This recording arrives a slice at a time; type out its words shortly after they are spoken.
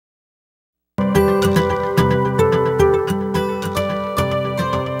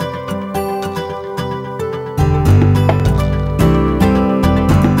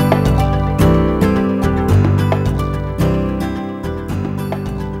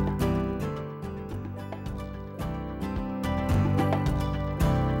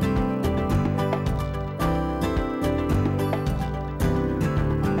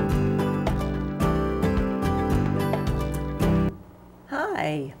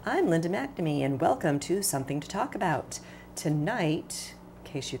Hi, I'm Linda McNamee, and welcome to Something to Talk About. Tonight, in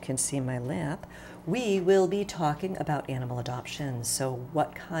case you can see my lamp, we will be talking about animal adoption. So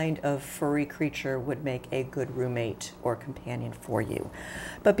what kind of furry creature would make a good roommate or companion for you?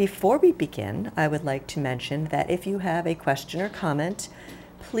 But before we begin, I would like to mention that if you have a question or comment,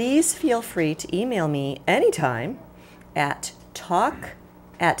 please feel free to email me anytime at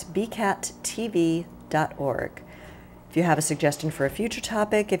talk@bcattv.org. If you have a suggestion for a future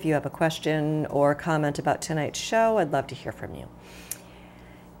topic, if you have a question or comment about tonight's show, I'd love to hear from you.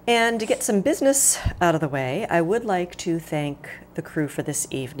 And to get some business out of the way, I would like to thank the crew for this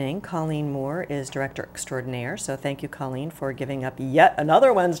evening. Colleen Moore is Director Extraordinaire, so thank you, Colleen, for giving up yet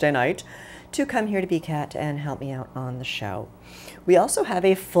another Wednesday night to come here to BCAT and help me out on the show. We also have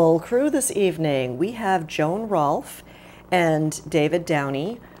a full crew this evening. We have Joan Rolfe and David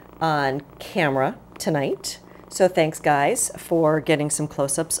Downey on camera tonight. So thanks, guys, for getting some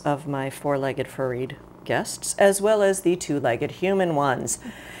close-ups of my four-legged furried guests, as well as the two-legged human ones.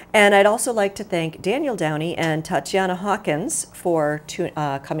 And I'd also like to thank Daniel Downey and Tatiana Hawkins for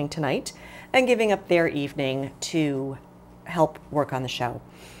coming tonight and giving up their evening to help work on the show.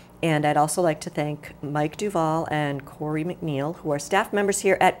 And I'd also like to thank Mike Duvall and Corey McNeil, who are staff members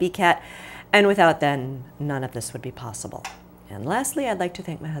here at BCAT, and without them, none of this would be possible. And lastly, I'd like to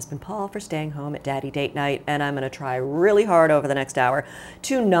thank my husband, Paul, for staying home at Daddy Date Night, and I'm going to try really hard over the next hour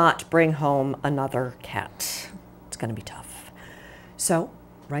to not bring home another cat. It's going to be tough. So,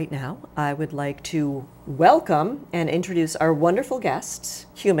 right now, I would like to welcome and introduce our wonderful guests,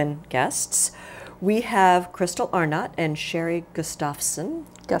 human guests. We have Crystal Arnott and Sheri Gustafson.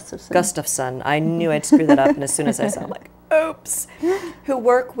 Gustafson. I knew I'd screw that up, and as soon as I saw it, I'm like, oops. Who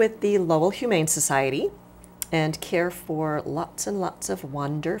work with the Lowell Humane Society and care for lots and lots of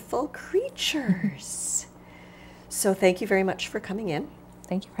wonderful creatures. So thank you very much for coming in.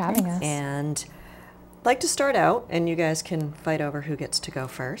 Thank you for having us. And I'd like to start out, and you guys can fight over who gets to go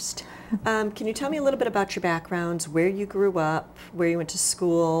first. Can you tell me a little bit about your backgrounds, where you grew up, where you went to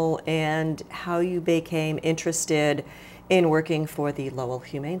school, and how you became interested in working for the Lowell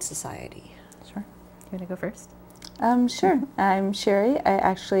Humane Society? Sure. You want to go first? Sure. I'm Sheri. I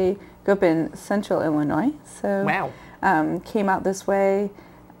actually grew up in central Illinois, so wow. Came out this way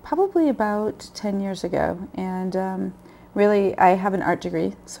probably about 10 years ago. And really, I have an art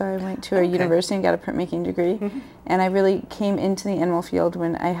degree, so I went to a university and got a printmaking degree. And I really came into the animal field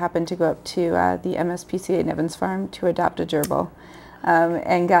when I happened to go up to the MSPCA in Evans Farm to adopt a gerbil.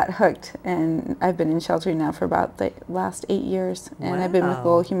 And got hooked, and I've been in sheltering now for about the last 8 years, and I've been with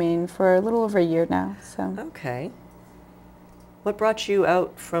Lowell Humane for a little over a year now. So okay. What brought you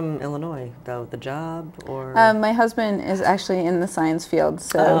out from Illinois, though? The job, or? My husband is actually in the science field,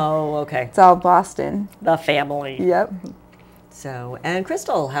 so it's all Boston. The family. Yep. So, and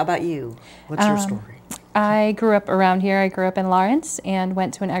Crystal, how about you? What's your story? I grew up around here. I grew up in Lawrence and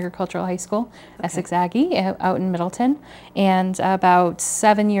went to an agricultural high school, Essex Aggie, out in Middleton. And about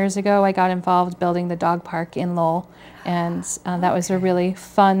 7 years ago, I got involved building the dog park in Lowell. And that was a really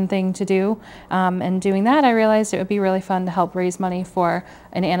fun thing to do. And doing that, I realized it would be really fun to help raise money for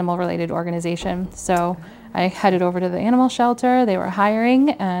an animal-related organization. So I headed over to the animal shelter. They were hiring,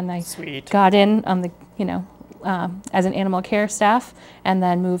 and I got in on the, as an animal care staff, and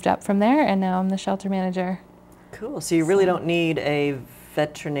then moved up from there, and now I'm the shelter manager. Cool. So you really don't need a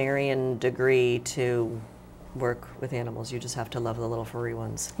veterinarian degree to work with animals. You just have to love the little furry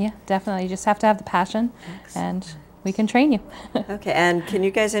ones. Yeah, definitely. You just have to have the passion, and we can train you. Okay, and can you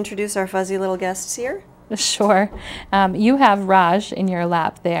guys introduce our fuzzy little guests here? Sure. You have Raj in your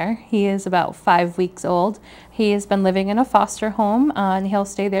lap there. He is about 5 weeks old. He has been living in a foster home, and he'll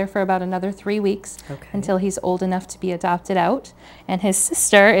stay there for about another 3 weeks until he's old enough to be adopted out. And his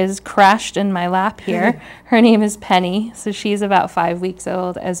sister is crashed in my lap here. Her name is Penny, so she's about 5 weeks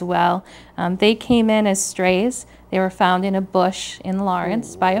old as well. They came in as strays. They were found in a bush in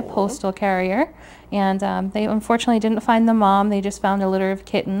Lawrence by a postal carrier. And they unfortunately didn't find the mom. They just found a litter of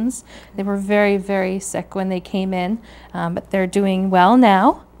kittens. They were very, very sick when they came in, but they're doing well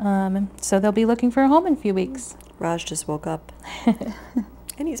now. So they'll be looking for a home in a few weeks. Raj just woke up.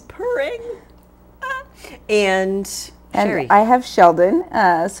 And he's purring. And Sheri. I have Sheldon.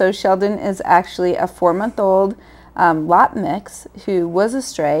 So Sheldon is actually a 4-month-old lot mix who was a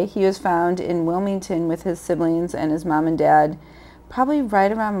stray. He was found in Wilmington with his siblings and his mom and dad probably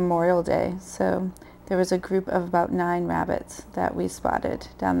right around Memorial Day. So there was a group of about 9 rabbits that we spotted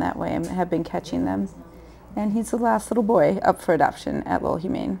down that way and have been catching them. And he's the last little boy up for adoption at Lowell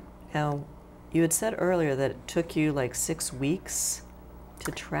Humane. Now, you had said earlier that it took you like 6 weeks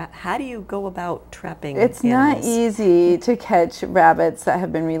to trap? How do you go about trapping It's animals? not easy to catch rabbits that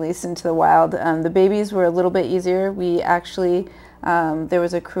have been released into the wild. The babies were a little bit easier. We actually, there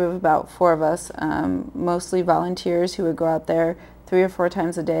was a crew of about 4 of us, mostly volunteers, who would go out there 3 or 4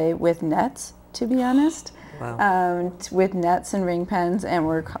 times a day with nets, to be honest. Wow. With nets and ring pens, and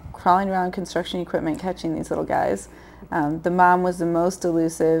we're crawling around construction equipment catching these little guys. The mom was the most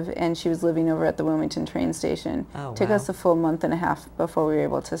elusive, and she was living over at the Wilmington train station. Oh, Took wow. us a full month and a half before we were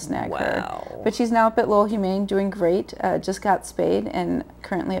able to snag her. Wow. But she's now up at Lowell Humane, doing great. Just got spayed and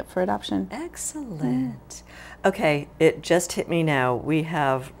currently up for adoption. Excellent. Okay, it just hit me now. We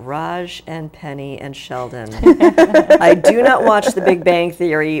have Raj and Penny and Sheldon. I do not watch The Big Bang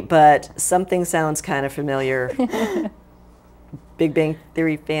Theory, but something sounds kind of familiar. Big Bang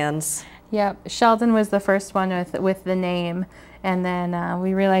Theory fans? Yep, Sheldon was the first one with the name, and then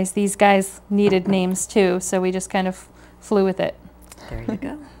we realized these guys needed names too, so we just kind of flew with it. There you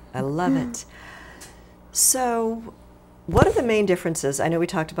go. I love it. So, what are the main differences? I know we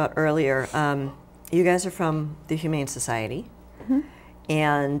talked about earlier. You guys are from the Humane Society,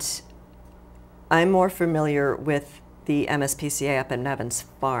 and I'm more familiar with the MSPCA up in Nevins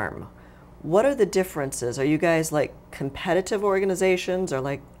Farm. What are the differences? Are you guys like competitive organizations, or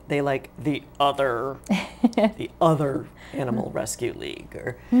like the other Animal Rescue League?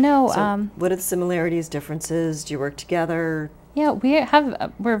 Or No. so what are the similarities, differences? Do you work together? Yeah,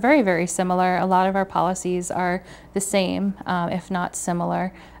 we're very, very similar. A lot of our policies are the same, if not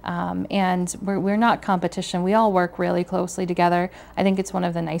similar. And we're not competition. We all work really closely together. I think it's one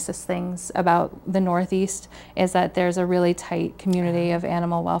of the nicest things about the Northeast is that there's a really tight community of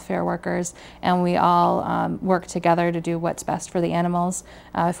animal welfare workers, and we all work together to do what's best for the animals.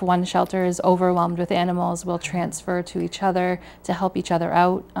 If one shelter is overwhelmed with animals, we'll transfer to each other to help each other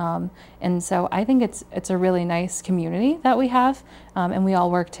out. And so I think it's a really nice community that we have, and we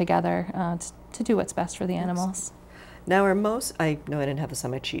all work together to do what's best for the animals. Now, I know I didn't have this on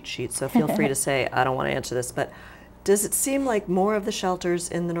my cheat sheet, so feel free to say, I don't want to answer this, but does it seem like more of the shelters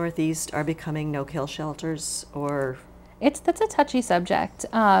in the Northeast are becoming no-kill shelters, or? That's a touchy subject.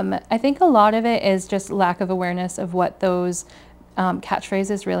 I think a lot of it is just lack of awareness of what those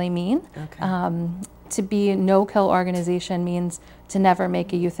catchphrases really mean. Okay. To be a no-kill organization means to never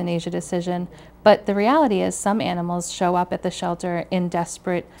make a euthanasia decision. But the reality is some animals show up at the shelter in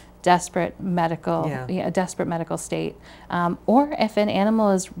desperate medical state. Or if an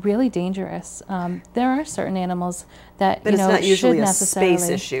animal is really dangerous, there are certain animals that but it's not usually a necessarily space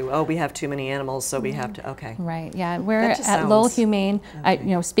issue. Oh, we have too many animals, so we have to. Okay. Right. Yeah. We're at Lowell Humane.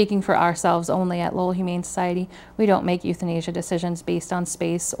 Okay. Speaking for ourselves only at Lowell Humane Society, we don't make euthanasia decisions based on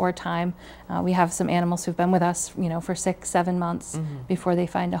space or time. We have some animals who've been with us, for 6-7 months before they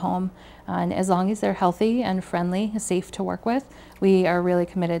find a home. And as long as they're healthy and friendly, safe to work with, we are really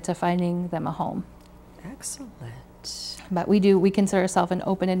committed to finding them a home. Excellent. But we consider ourselves an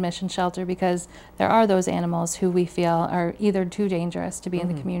open admission shelter because there are those animals who we feel are either too dangerous to be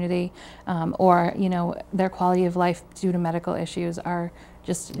in the community, or their quality of life due to medical issues are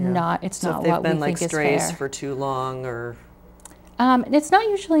just not. It's not what we think is fair. So if they've been like strays for too long, or. It's not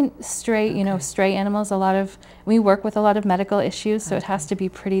usually stray, stray animals. We work with a lot of medical issues, so it has to be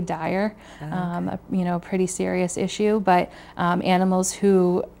pretty dire, a pretty serious issue. But animals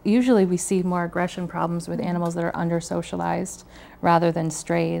who, usually we see more aggression problems with animals that are under-socialized rather than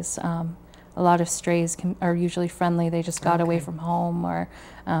strays. A lot of strays are usually friendly. They just got away from home, or,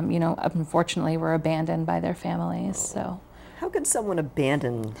 unfortunately were abandoned by their families. So, how could someone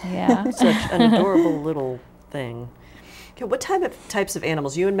abandon such an adorable little thing? Okay, what types of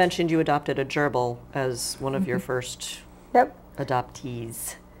animals? You had mentioned you adopted a gerbil as one of your first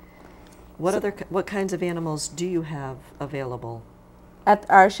adoptees. What kinds of animals do you have available? At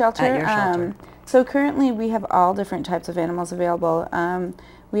our shelter? At your shelter. So currently we have all different types of animals available.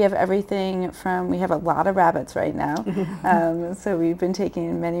 We have everything from, we have a lot of rabbits right now. So we've been taking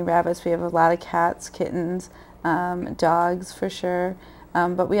in many rabbits. We have a lot of cats, kittens, dogs for sure.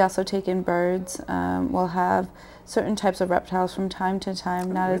 But we also take in birds. We'll have certain types of reptiles from time to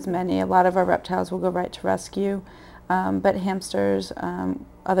time, not as many. A lot of our reptiles will go right to rescue. But hamsters,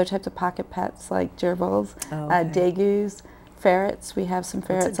 other types of pocket pets like gerbils, dagus, ferrets. We have some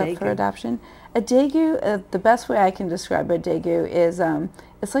ferrets up for adoption. A dagu, the best way I can describe a dagu is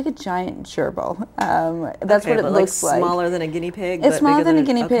it's like a giant gerbil. That's what it looks like. Smaller than a guinea pig? It's smaller than a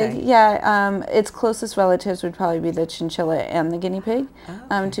guinea pig, yeah. Its closest relatives would probably be the chinchilla and the guinea pig,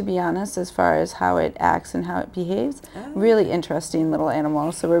 to be honest, as far as how it acts and how it behaves. Really interesting little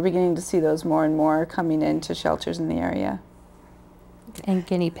animals. So we're beginning to see those more and more coming into shelters in the area. And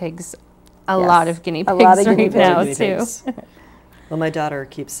guinea pigs. A lot of guinea pigs right now, too. Well, my daughter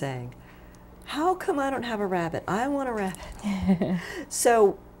keeps saying, how come I don't have a rabbit? I want a rabbit.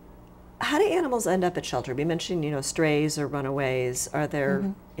 So how do animals end up at shelter? We mentioned, you know, strays or runaways. Are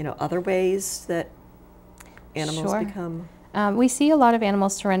there, you know, other ways that animals become? We see a lot of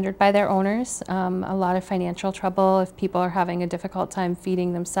animals surrendered by their owners, a lot of financial trouble. If people are having a difficult time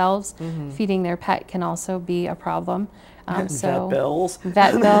feeding themselves, feeding their pet can also be a problem. Vet bills.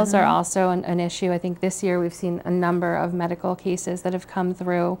 Vet bills are also an issue. I think this year we've seen a number of medical cases that have come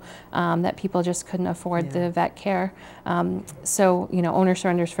through that people just couldn't afford the vet care. So, you know, owner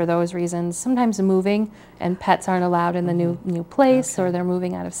surrenders for those reasons. Sometimes moving and pets aren't allowed in the new place, or they're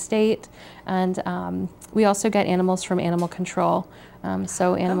moving out of state. And we also get animals from animal control.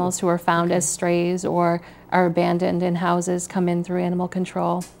 So animals who are found as strays or are abandoned in houses come in through animal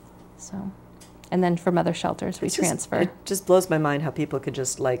control. So. And then from other shelters, we transfer. It just blows my mind how people could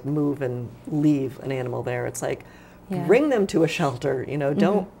just like move and leave an animal there. It's like, bring them to a shelter, you know,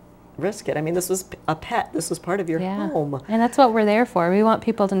 don't risk it. I mean, this was a pet. This was part of your home. And that's what we're there for. We want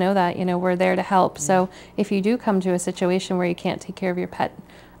people to know that, you know, we're there to help. So if you do come to a situation where you can't take care of your pet,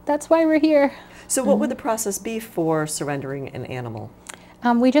 that's why we're here. So what would the process be for surrendering an animal?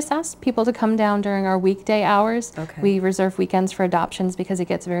 We just ask people to come down during our weekday hours. We reserve weekends for adoptions because it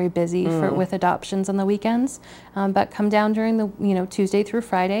gets very busy with adoptions on the weekends. But come down during the Tuesday through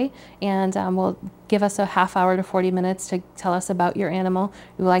Friday, and we'll give us a half hour to 40 minutes to tell us about your animal.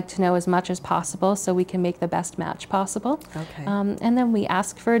 We like to know as much as possible so we can make the best match possible. And then we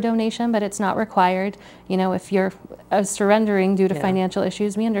ask for a donation, but it's not required. You know, if you're surrendering due to financial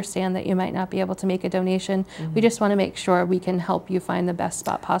issues, we understand that you might not be able to make a donation. We just want to make sure we can help you find the best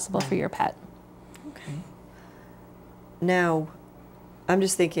spot possible for your pet. Now, I'm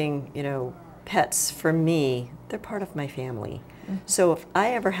just thinking, you know, pets for me, they're part of my family. So if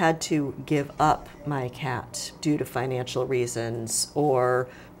I ever had to give up my cat due to financial reasons or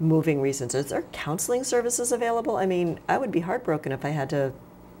moving reasons, is there counseling services available? I mean, I would be heartbroken if I had to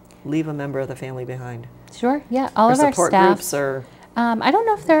leave a member of the family behind. Sure, yeah. All of our support staff, groups or I don't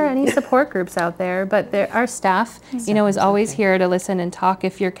know if there are any support groups out there, but our staff, you know, is always here to listen and talk.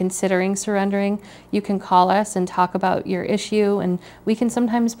 If you're considering surrendering, you can call us and talk about your issue, and we can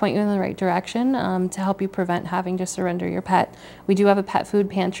sometimes point you in the right direction to help you prevent having to surrender your pet. We do have a pet food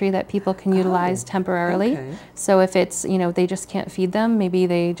pantry that people can utilize temporarily. So if it's, you know, they just can't feed them, maybe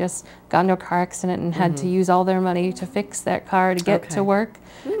they just got into a car accident and had to use all their money to fix that car to get to work,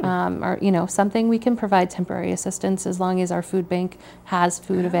 or, you know, something, we can provide temporary assistance as long as our food bank has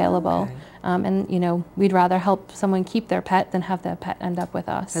food available. And, you know, we'd rather help someone keep their pet than have that pet end up with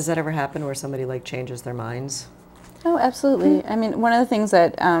us. Has that ever happened where somebody like changes their minds? Oh, absolutely. I mean, one of the things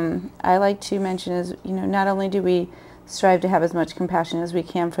that I like to mention is, you know, not only do we strive to have as much compassion as we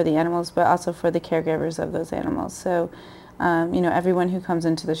can for the animals, but also for the caregivers of those animals. So, you know, everyone who comes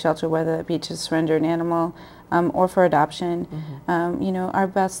into the shelter, whether it be to surrender an animal or for adoption, you know, our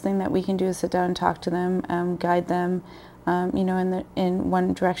best thing that we can do is sit down and talk to them, guide them, you know, in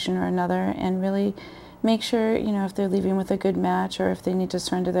one direction or another, and really make sure, you know, if they're leaving with a good match or if they need to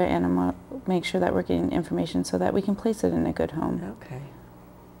surrender their animal, make sure that we're getting information so that we can place it in a good home.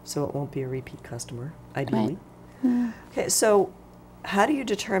 So it won't be a repeat customer, ideally. Okay, so how do you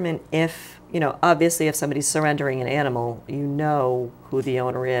determine if, you know, obviously if somebody's surrendering an animal, you know who the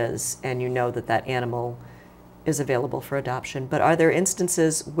owner is and you know that that animal is available for adoption, but are there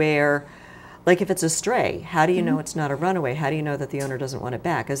instances where, like if it's a stray, how do you know it's not a runaway? How do you know that the owner doesn't want it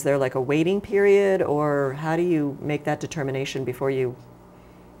back? Is there like a waiting period, or how do you make that determination before you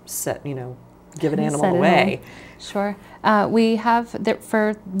set, you know, give an animal away? Sure. We have,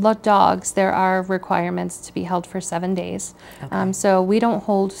 for dogs, there are requirements to be held for 7 days. So we don't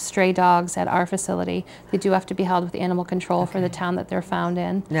hold stray dogs at our facility. They do have to be held with animal control for the town that they're found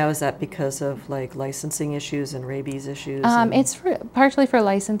in. Now, is that because of like licensing issues and rabies issues? It's partially for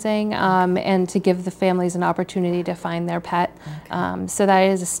licensing and to give the families an opportunity to find their pet. So that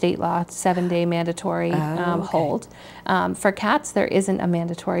is a state law, 7-day mandatory hold. For cats, there isn't a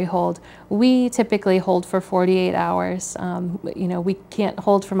mandatory hold. We typically hold for 48 hours. You know, we can't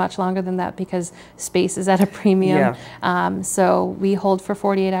hold for much longer than that because space is at a premium. So we hold for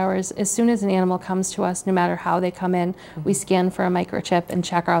 48 hours. As soon as an animal comes to us, no matter how they come in, we scan for a microchip and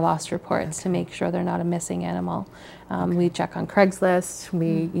check our lost reports to make sure they're not a missing animal. We check on Craigslist.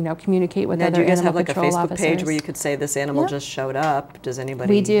 We, you know, communicate with other animal control officers. Do you guys have like a Facebook page where you could say this animal just showed up? Does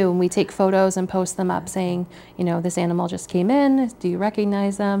anybody? We do. And we take photos and post them up saying, you know, this animal just came in. Do you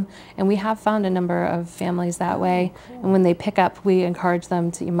recognize them? And we have found a number of families that way. And when they pick up, we encourage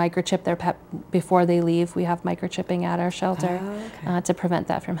them to microchip their pet before they leave. We have microchipping at our shelter to prevent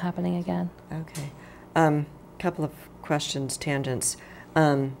that from happening again. Couple of questions, tangents.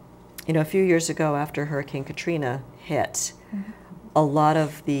 You know, a few years ago after Hurricane Katrina hit, a lot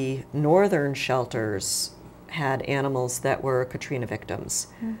of the northern shelters had animals that were Katrina victims.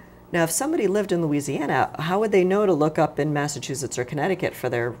 Now, if somebody lived in Louisiana, how would they know to look up in Massachusetts or Connecticut for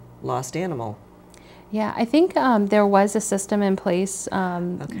their lost animal? Yeah, I think there was a system in place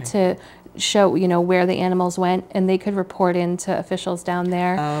to show, you know, where the animals went, and they could report in to officials down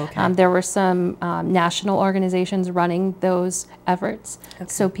there. Oh, okay. There were some national organizations running those efforts,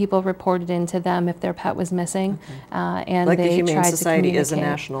 so people reported into them if their pet was missing, and Like they the Humane tried Society to is a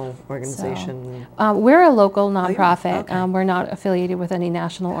communicate. national organization. So, we're a local nonprofit. Okay. We're not affiliated with any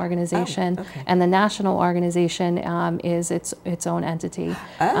national organization, and the national organization is its own entity.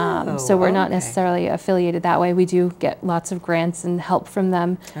 So we're not necessarily affiliated that way. We do get lots of grants and help from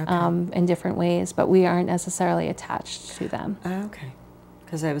them in different ways, but we aren't necessarily attached to them. Okay.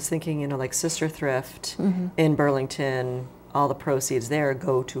 Because I was thinking, you know, like Sister Thrift in Burlington, all the proceeds there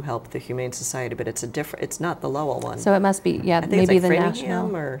go to help the Humane Society, but it's a different, it's not the Lowell one. So it must be, yeah, I think maybe it's like the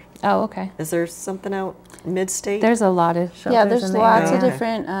Framingham national. or Oh, okay. is there something out mid-state? There's a lot of shelters. Yeah, there's in the lots area. of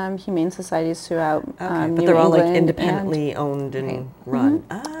different humane societies throughout but New they're all like England independently owned and run.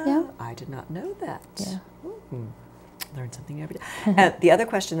 Ah, Yeah. I did not know that. Yeah. Learn something every day. The other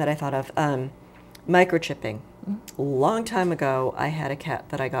question that I thought of, microchipping. A long time ago, I had a cat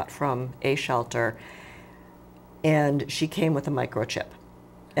that I got from a shelter, and she came with a microchip.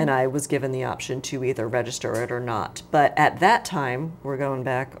 And I was given the option to either register it or not. But at that time, we're going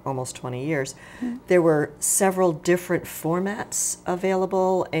back almost 20 years, there were several different formats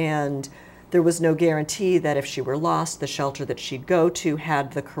available, and there was no guarantee that if she were lost, the shelter that she'd go to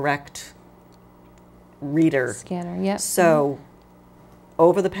had the correct reader. Scanner, yep. So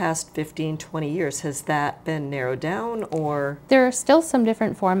over the past 15, 20 years, has that been narrowed down, or? There are still some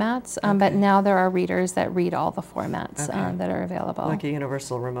different formats, but now there are readers that read all the formats that are available. Like a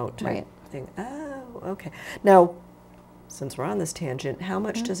universal remote type Right. thing. Oh, okay. Now, since we're on this tangent, how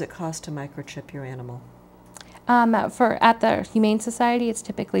much does it cost to microchip your animal? At the Humane Society, it's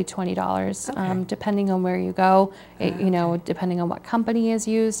typically $20, depending on where you go. You know, depending on what company is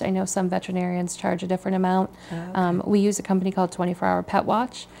used. I know some veterinarians charge a different amount. We use a company called 24-Hour Pet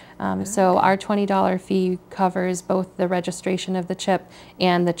Watch. So our $20 fee covers both the registration of the chip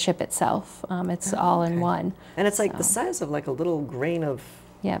and the chip itself. It's all in one. And it's like the size of like a little grain of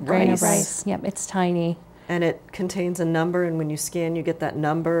grain of rice. Yep, it's tiny. And it contains a number, and when you scan, you get that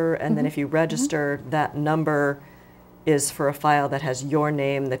number, and then if you register, that number is for a file that has your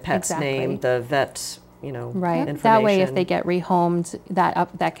name, the pet's name, the vet, you know, information. That way, if they get rehomed,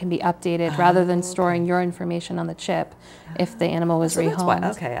 that can be updated rather than storing your information on the chip if the animal was rehomed.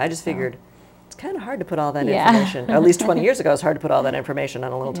 That's why, I just figured it's kind of hard to put all that information, or at least 20 years ago, it was hard to put all that information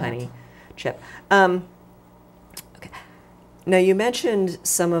on a little tiny chip. Okay. Now, you mentioned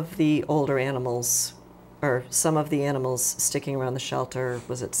some of the older animals, or some of the animals sticking around the shelter,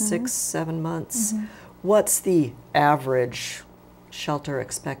 was it 6, 7 months? What's the average shelter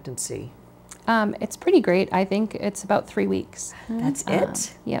expectancy? It's pretty great. I think it's about 3 weeks. That's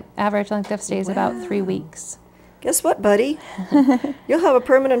it? Yep, average length of stay is about 3 weeks. Guess what, buddy? You'll have a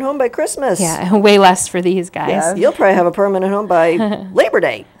permanent home by Christmas. Yeah, way less for these guys. Yeah, you'll probably have a permanent home by Labor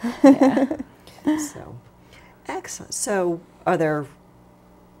Day. So, excellent. So, are there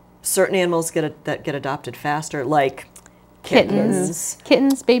certain animals that get adopted faster, like kittens,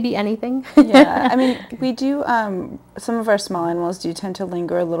 baby, anything? Yeah, I mean, we do, some of our small animals do tend to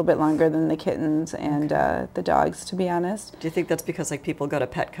linger a little bit longer than the kittens and the dogs, to be honest. Do you think that's because like people go to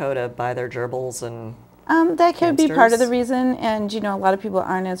Petco to buy their gerbils and that could be part of the hamsters? reason, and you know, a lot of people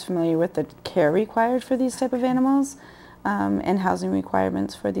aren't as familiar with the care required for these type of animals and housing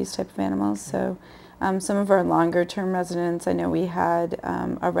requirements for these type of animals. So some of our longer term residents, I know we had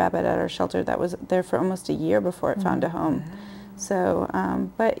a rabbit at our shelter that was there for almost a year before it found a home. So,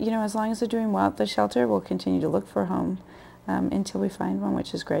 but you know, as long as they're doing well at the shelter, we'll continue to look for a home until we find one,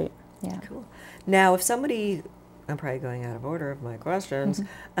 which is great. Yeah. Cool. Now, if somebody, I'm probably going out of order of my questions,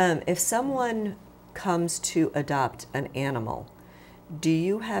 if someone comes to adopt an animal, do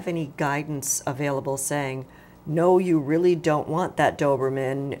you have any guidance available saying, no, you really don't want that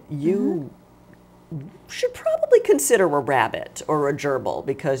Doberman, you should probably consider a rabbit or a gerbil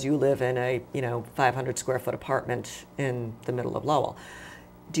because you live in a 500 square foot apartment in the middle of Lowell.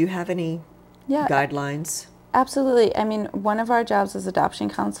 Do you have any guidelines? Absolutely. I mean, one of our jobs as adoption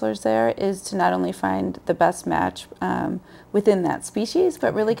counselors there is to not only find the best match within that species,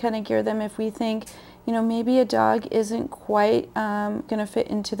 but really kind of gear them if we think, you know, maybe a dog isn't quite going to fit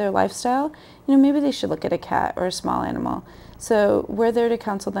into their lifestyle, you know, maybe they should look at a cat or a small animal. So we're there to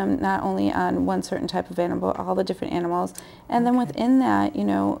counsel them not only on one certain type of animal, but all the different animals, and then within that, you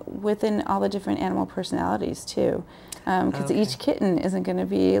know, within all the different animal personalities too. Because each kitten isn't going to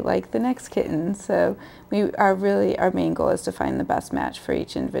be like the next kitten. So we are really, our main goal is to find the best match for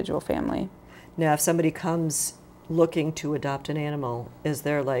each individual family. Now, if somebody comes looking to adopt an animal, is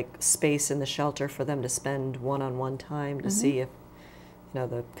there like space in the shelter for them to spend one-on-one time to see if, you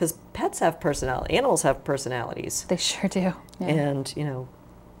know, because pets have personality, animals have personalities. They sure do. Yeah. And, you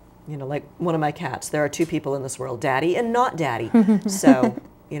know, like one of my cats, there are two people in this world, Daddy and not Daddy. So,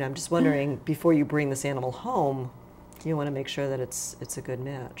 you know, I'm just wondering, before you bring this animal home, you want to make sure that it's a good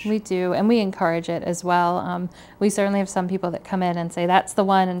match. We do, and we encourage it as well. We certainly have some people that come in and say, that's the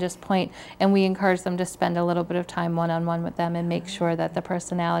one, and just point, and we encourage them to spend a little bit of time one-on-one with them and make sure that the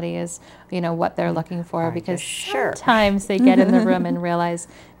personality is, you know, what they're looking for, because sometimes they get in the room and realize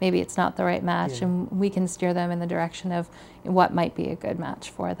maybe it's not the right match, and we can steer them in the direction of what might be a good match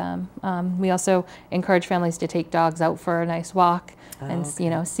for them. We also encourage families to take dogs out for a nice walk and you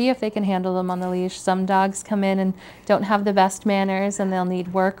know, see if they can handle them on the leash. Some dogs come in and don't have the best manners, and they'll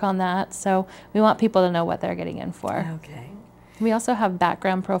need work on that. So we want people to know what they're getting in for. Okay. We also have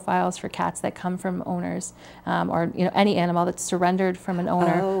background profiles for cats that come from owners, or you know, any animal that's surrendered from an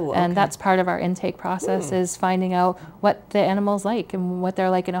owner, and that's part of our intake process is finding out what the animal's like and what they're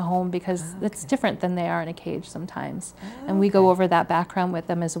like in a home, because it's different than they are in a cage sometimes. And we go over that background with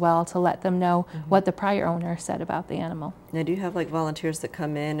them as well to let them know what the prior owner said about the animal. Now, do you have like volunteers that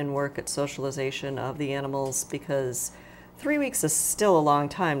come in and work at socialization of the animals? Because 3 weeks is still a long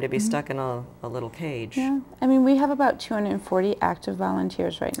time to be stuck in a little cage. Yeah, I mean, we have about 240 active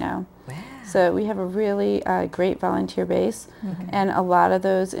volunteers right now. Wow. So we have a really great volunteer base, and a lot of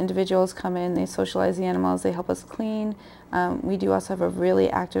those individuals come in, they socialize the animals, they help us clean. We do also have a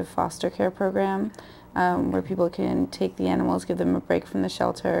really active foster care program where people can take the animals, give them a break from the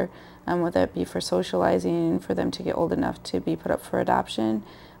shelter, whether it be for socializing, for them to get old enough to be put up for adoption,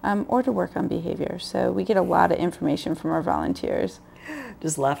 or to work on behavior. So we get a lot of information from our volunteers.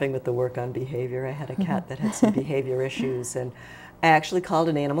 Just laughing with the work on behavior. I had a cat that had some behavior issues, and I actually called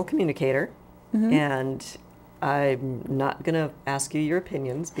an animal communicator, and I'm not going to ask you your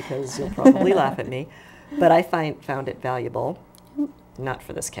opinions because you'll probably laugh at me, but I found it valuable, not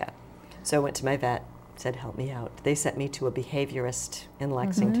for this cat. So I went to my vet, said, help me out. They sent me to a behaviorist in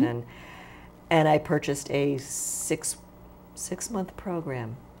Lexington, and I purchased a six-month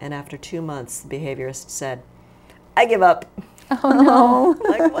program. And after 2 months, the behaviorist said, I give up. Oh, no.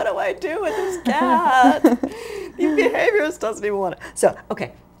 Like, what do I do with this cat? The behaviorist doesn't even want it. So,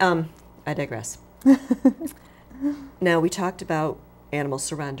 okay, I digress. Now, we talked about animals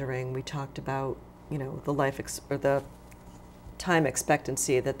surrendering. We talked about, you know, the or the time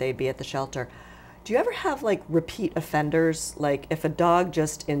expectancy that they'd be at the shelter. Do you ever have, like, repeat offenders? Like, if a dog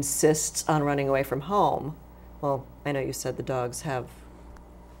just insists on running away from home, well, I know you said the dogs have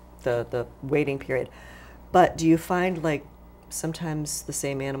the waiting period, but do you find like sometimes the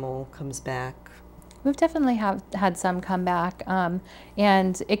same animal comes back? We've definitely had some come back,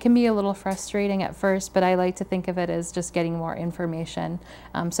 and it can be a little frustrating at first, but I like to think of it as just getting more information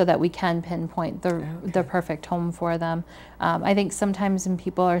so that we can pinpoint the perfect home for them. I think sometimes when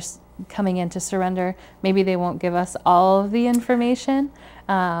people are coming in to surrender, maybe they won't give us all of the information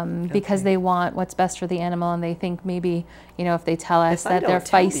because they want what's best for the animal, and they think maybe, you know, if they tell us that they're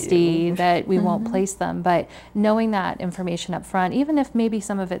feisty, that we won't place them. But knowing that information up front, even if maybe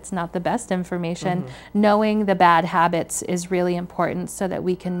some of it's not the best information, knowing the bad habits is really important so that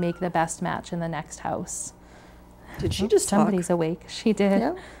we can make the best match in the next house. Did she just talk? Somebody's awake. She did.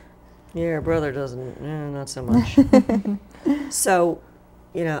 Yep. Yeah, her brother doesn't, not so much. So,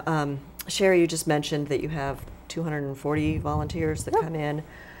 you know, Sheri, you just mentioned that you have 240 volunteers that come in.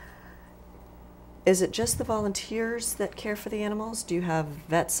 Is it just the volunteers that care for the animals? Do you have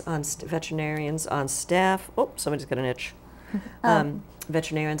veterinarians on staff? Oh, somebody's got an itch.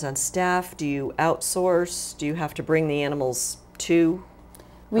 Veterinarians on staff. Do you outsource? Do you have to bring the animals to?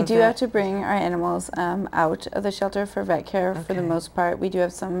 We do have to bring our animals out of the shelter for vet care for the most part. We do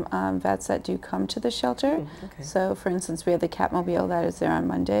have some vets that do come to the shelter. So, for instance, we have the Catmobile that is there on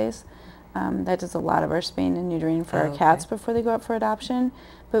Mondays. That does a lot of our spaying and neutering for our cats before they go up for adoption.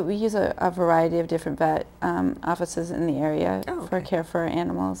 But we use a variety of different vet offices in the area for care for our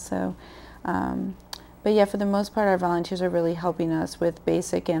animals. So, but yeah, for the most part, our volunteers are really helping us with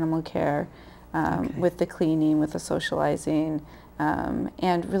basic animal care, with the cleaning, with the socializing,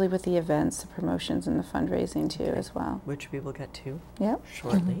 and really with the events, the promotions, and the fundraising too as well. Which we will get to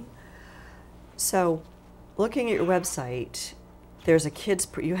shortly. So, looking at your website, there's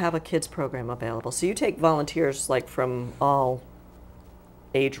you have a kids program available. So you take volunteers like from all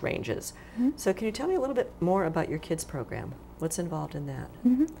age ranges. So can you tell me a little bit more about your kids program? What's involved in that?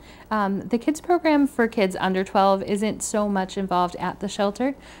 The kids program for kids under 12 isn't so much involved at the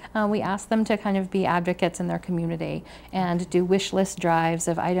shelter. We ask them to kind of be advocates in their community and do wish list drives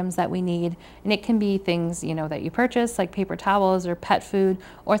of items that we need. And it can be things, you know, that you purchase, like paper towels or pet food,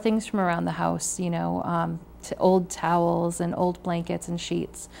 or things from around the house, you know, to old towels and old blankets and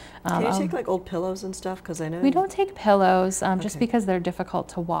sheets. Can you take like old pillows and stuff? Because I know we don't take pillows just because they're difficult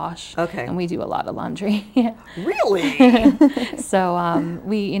to wash. Okay. And we do a lot of laundry. Really? So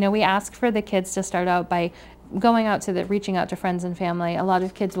we ask for the kids to start out by reaching out to friends and family. A lot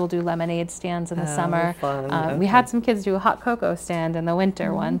of kids will do lemonade stands in the summer. Fun. We had some kids do a hot cocoa stand in the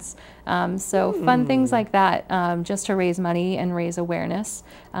winter once. So fun things like that, just to raise money and raise awareness.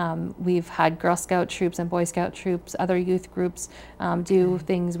 We've had Girl Scout troops and Boy Scout troops, other youth groups do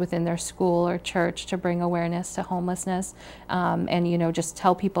things within their school or church to bring awareness to homelessness, and you know, just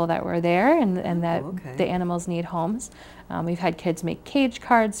tell people that we're there and that the animals need homes. We've had kids make cage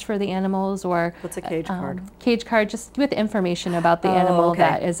cards for the animals, or what's a cage card? Cage card just with information about the animal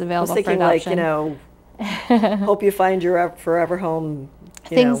that is available for adoption. Like, you know, hope you find your forever home.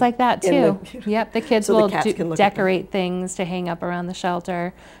 Things like that too. Yep, the kids so will the decorate things to hang up around the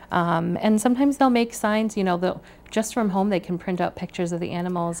shelter, and sometimes they'll make signs. You know, just from home they can print out pictures of the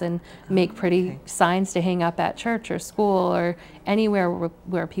animals and make pretty signs to hang up at church or school or anywhere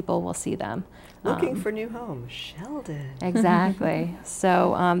where people will see them. Looking for new homes, Sheldon. Exactly.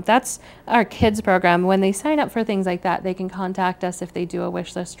 So that's our kids program. When they sign up for things like that, they can contact us if they do a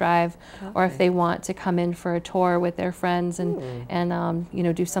wish list drive, or if they want to come in for a tour with their friends and you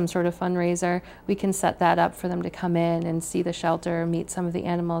know, do some sort of fundraiser. We can set that up for them to come in and see the shelter, meet some of the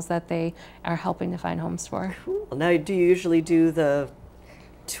animals that they are helping to find homes for. Cool. Now, do you usually do the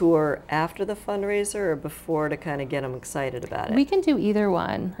tour after the fundraiser or before to kind of get them excited about it? We can do either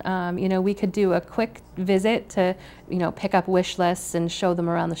one. You know, we could do a quick visit to, you know, pick up wish lists and show them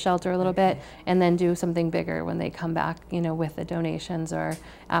around the shelter a little bit, and then do something bigger when they come back, you know, with the donations or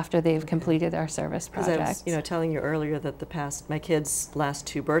after they've completed our service project. I was, you know, telling you earlier that my kids' last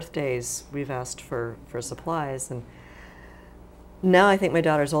 2 birthdays, we've asked for supplies, and now I think my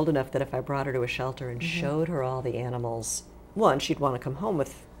daughter's old enough that if I brought her to a shelter and showed her all the animals, one, she'd want to come home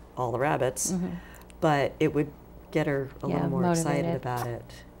with all the rabbits, but it would get her a little more excited about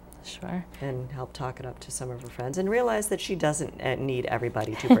it. Sure. And help talk it up to some of her friends and realize that she doesn't need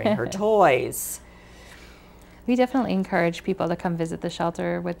everybody to bring her toys. We definitely encourage people to come visit the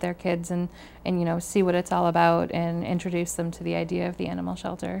shelter with their kids and you know, see what it's all about and introduce them to the idea of the animal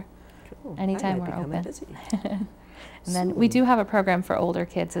shelter. Cool. Anytime we're open. Busy. And then we do have a program for older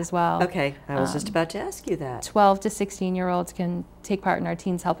kids as well. Okay, I was just about to ask you that. 12 to 16-year-olds can take part in our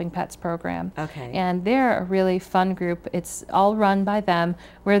Teens Helping Pets program. Okay. And they're a really fun group. It's all run by them.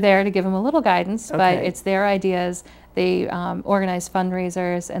 We're there to give them a little guidance, but it's their ideas. They organize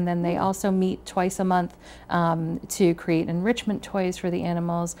fundraisers, and then they also meet twice a month to create enrichment toys for the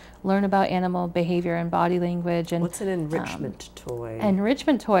animals, learn about animal behavior and body language. And what's an enrichment toy?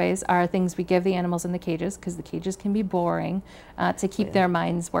 Enrichment toys are things we give the animals in the cages, because the cages can be boring, to keep their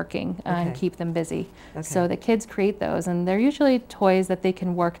minds working and keep them busy. So the kids create those, and they're usually toys that they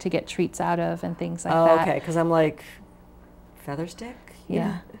can work to get treats out of and things like that. Okay, because I'm like, feather stick?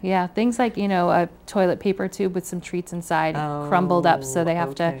 Yeah, things like, you know, a toilet paper tube with some treats inside crumbled up, so they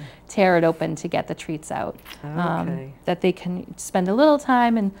have to tear it open to get the treats out. That they can spend a little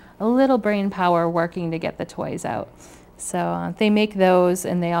time and a little brain power working to get the toys out. So they make those,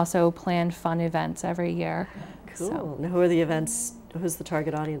 and they also plan fun events every year. Cool. So. Now, who are the events? Who's the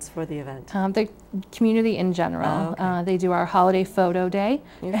target audience for the event? The community in general. They do our holiday photo day,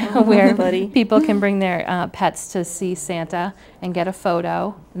 where people can bring their pets to see Santa and get a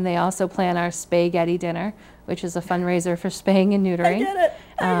photo. And they also plan our Spay-Getty dinner, which is a fundraiser for spaying and neutering.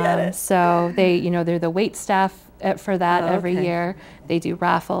 I get it. So they, you know, they're the wait staff for that every year. They do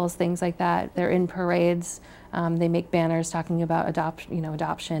raffles, things like that. They're in parades. They make banners talking about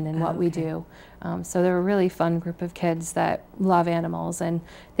adoption and what we do. So they're a really fun group of kids that love animals, and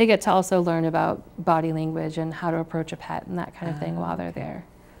they get to also learn about body language and how to approach a pet and that kind of thing while they're there.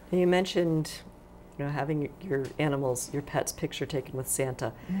 And you mentioned, you know, having your animals, your pets' picture taken with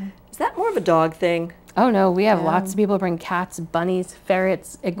Santa. Is that more of a dog thing? Oh no, we have lots of people bring cats, bunnies,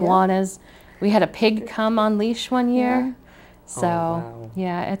 ferrets, iguanas. We had a pig come on leash one year. So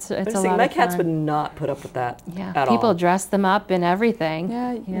yeah, it's a lot of fun. My cats would not put up with that at all. People dress them up and everything.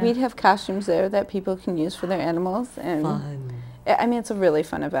 We'd have costumes there that people can use for their animals, and fun. I mean, it's a really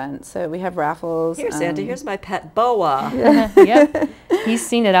fun event. So we have raffles. Here, Santa, here's my pet boa. Yep, he's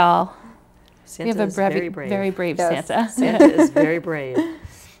seen it all. Santa we have is a very brave. Very brave Yes. Santa. Santa is very brave.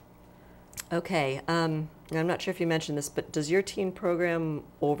 Okay, I'm not sure if you mentioned this, but does your teen program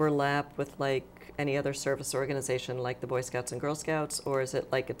overlap with like any other service organization like the Boy Scouts and Girl Scouts, or is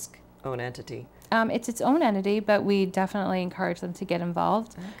it like its own entity? It's its own entity, but we definitely encourage them to get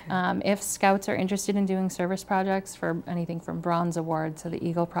involved. Okay. If Scouts are interested in doing service projects for anything from Bronze Award to the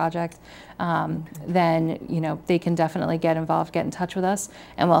Eagle Project, then they can definitely get involved, get in touch with us,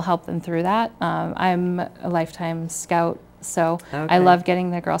 and we'll help them through that. I'm a lifetime Scout, so I love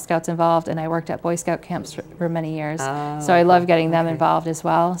getting the Girl Scouts involved, and I worked at Boy Scout camps for many years, so I love getting them involved as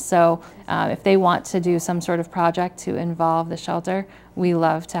well. So if they want to do some sort of project to involve the shelter, we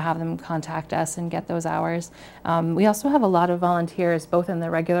love to have them contact us and get those hours. We also have a lot of volunteers, both in the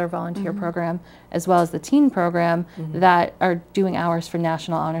regular volunteer program as well as the teen program, that are doing hours for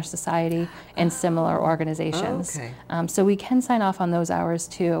National Honor Society and similar organizations. So we can sign off on those hours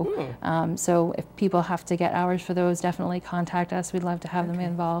too. So if people have to get hours for those, definitely contact us. We'd love to have them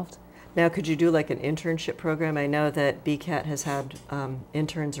involved. Now, could you do like an internship program? I know that BCAT has had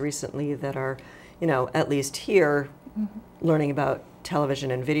interns recently that are, at least here, learning about television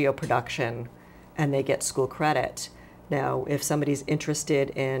and video production, and they get school credit. Now, if somebody's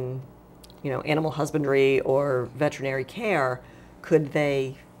interested in, animal husbandry or veterinary care, could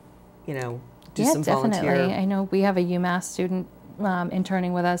they, do some volunteer? Yeah, definitely. I know we have a UMass student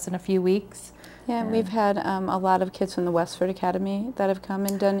interning with us in a few weeks. Yeah, we've had a lot of kids from the Westford Academy that have come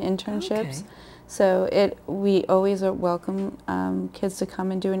and done internships. Okay. So we always welcome kids to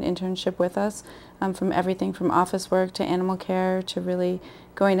come and do an internship with us, from everything from office work to animal care to really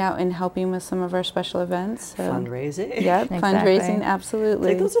going out and helping with some of our special events. So, fundraising. Yeah, Exactly. fundraising, absolutely.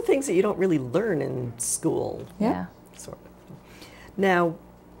 Like, those are things that you don't really learn in school. Yeah. Sort of. Now,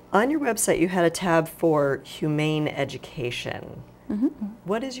 on your website, you had a tab for humane education.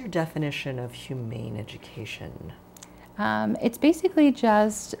 What is your definition of humane education? It's basically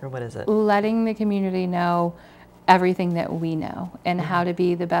just Or what is it? letting the community know everything that we know and how to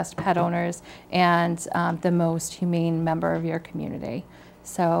be the best pet owners and the most humane member of your community.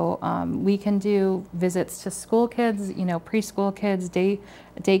 So we can do visits to school kids, preschool kids,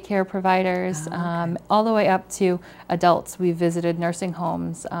 daycare providers, all the way up to adults. We've visited nursing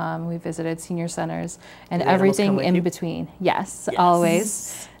homes, we've visited senior centers, and everything in between. Yes,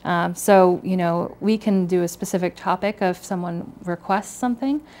 always. So, we can do a specific topic if someone requests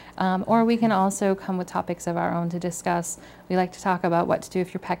something, or we can also come with topics of our own to discuss. We like to talk about what to do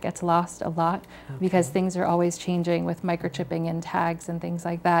if your pet gets lost a lot, because things are always changing with microchipping and tags and things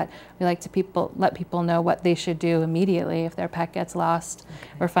like that. We like to let people know what they should do immediately if their pet gets lost.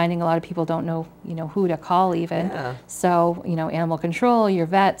 We're finding a lot of people don't know, who to call even. Yeah. So, animal control, your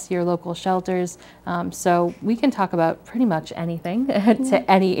vets, your local shelters. So we can talk about pretty much anything to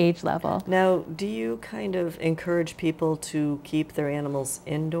any age level. Now, do you kind of encourage people to keep their animals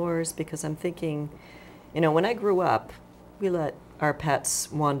indoors? Because I'm thinking, when I grew up, we let our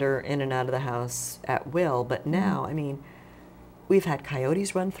pets wander in and out of the house at will, but now, we've had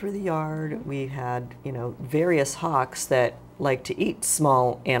coyotes run through the yard. We've had, various hawks that like to eat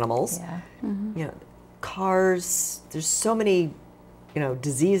small animals. Yeah. Cars, there's so many,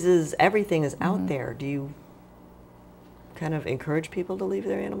 diseases, everything is out there. Do you kind of encourage people to leave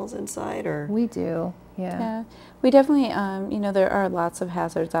their animals inside, or? We do, Yeah, we definitely, there are lots of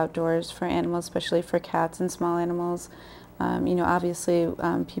hazards outdoors for animals, especially for cats and small animals. Obviously,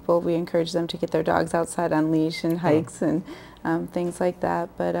 we encourage them to get their dogs outside on leash and hikes and things like that.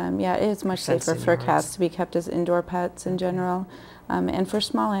 But yeah, it is much safer for cats to be kept as indoor pets in general. And for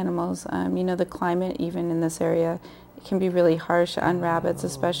small animals, the climate even in this area, it can be really harsh on rabbits,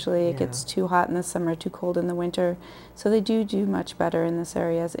 especially. It gets too hot in the summer, too cold in the winter. So they do much better in this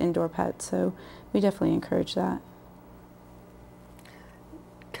area as indoor pets. So we definitely encourage that.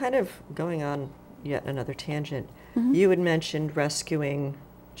 Kind of going on yet another tangent. You had mentioned rescuing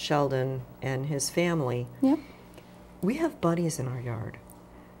Sheldon and his family. Yep. We have bunnies in our yard.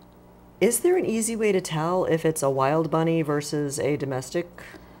 Is there an easy way to tell if it's a wild bunny versus a domestic?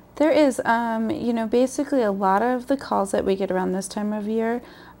 There is. Basically a lot of the calls that we get around this time of year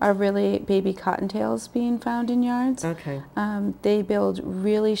are really baby cottontails being found in yards. Okay. They build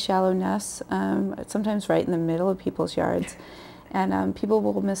really shallow nests, sometimes right in the middle of people's yards. And people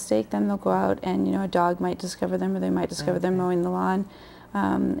will mistake them. They'll go out and, a dog might discover them, or they might discover them mowing the lawn.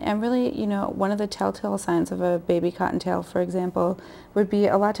 And really, you know, one of the telltale signs of a baby cottontail, for example, would be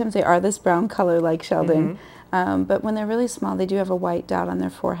a lot of times they are this brown color like Sheldon. But when they're really small, they do have a white dot on their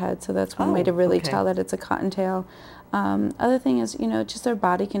forehead. So that's one way to really tell that it's a cottontail. Other thing is, you know, just their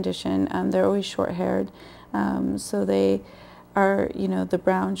body condition. They're always short-haired. So they are, you know, the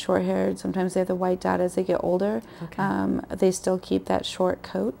brown short-haired. Sometimes they have the white dot as they get older. They still keep that short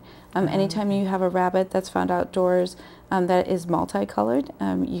coat. Anytime you have a rabbit that's found outdoors that is multicolored,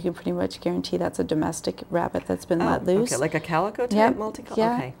 you can pretty much guarantee that's a domestic rabbit that's been let loose. Like a calico type multicolored?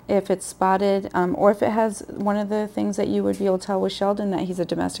 Yeah, if it's spotted, or if it has, one of the things that you would be able to tell with Sheldon that he's a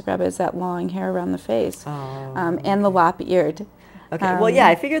domestic rabbit is that long hair around the face, and the lop-eared. Well, yeah,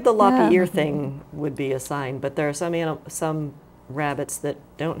 I figured the loppy ear thing would be a sign, but there are some rabbits that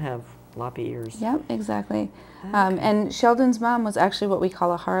don't have loppy ears. Yep, exactly. And Sheldon's mom was actually what we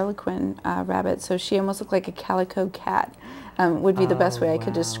call a harlequin rabbit, so she almost looked like a calico cat, would be the best way I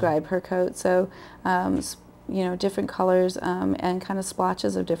could describe her coat. So, you know, different colors and kind of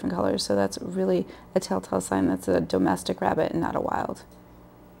splotches of different colors, so that's really a telltale sign that's a domestic rabbit and not a wild.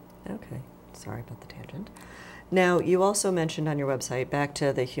 Okay, sorry about the tangent. Now, you also mentioned on your website, back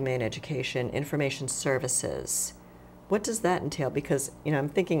to the humane education, information services. What does that entail? Because, you know, I'm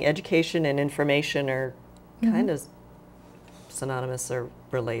thinking education and information are kind of synonymous or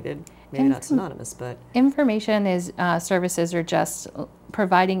related. Maybe not synonymous, but... Information is, services are just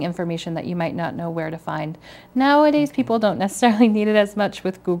providing information that you might not know where to find. Nowadays, people don't necessarily need it as much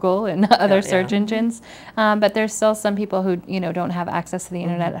with Google and other search engines, but there's still some people who, you know, don't have access to the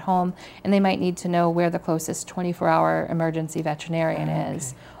internet at home, and they might need to know where the closest 24-hour emergency veterinarian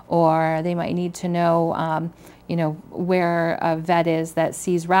is, or they might need to know, you know, where a vet is that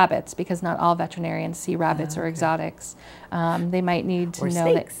sees rabbits, because not all veterinarians see rabbits or exotics. They might need to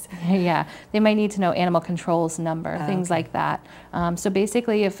know snakes. They might need to know animal control's number, things like that. So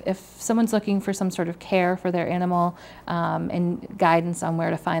basically, if someone's looking for some sort of care for their animal and guidance on where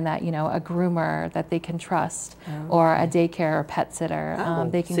to find that, you know, a groomer that they can trust, or a daycare or pet sitter,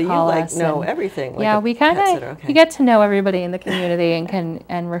 they can call us. So you know everything. Like yeah, we kind of we get to know everybody in the community and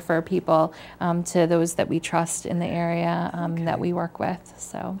can refer people to those that we trust in the area that we work with.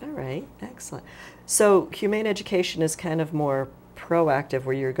 So. All right, excellent. So humane education is kind of more proactive,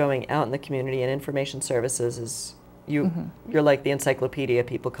 where you're going out in the community, and information services is you're like the encyclopedia.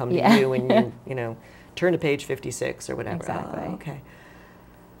 People come to you and you know, turn to page 56 or whatever. Exactly. Okay.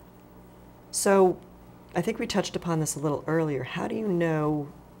 So I think we touched upon this a little earlier. How do you know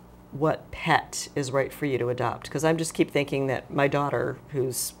what pet is right for you to adopt? Because I just keep thinking that my daughter,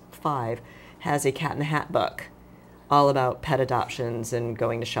 who's 5, has a Cat in the Hat book all about pet adoptions and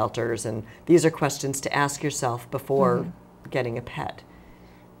going to shelters, and these are questions to ask yourself before getting a pet.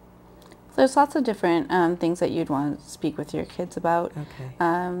 There's lots of different things that you'd want to speak with your kids about.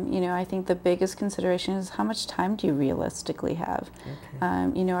 You know, I think the biggest consideration is how much time do you realistically have?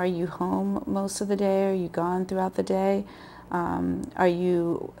 You know, are you home most of the day? Are you gone throughout the day? Are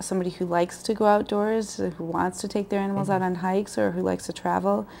you somebody who likes to go outdoors, who wants to take their animals out on hikes, or who likes to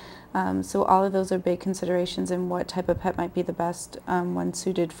travel? So all of those are big considerations in what type of pet might be the best one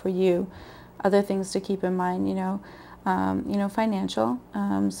suited for you. Other things to keep in mind, you know, financial.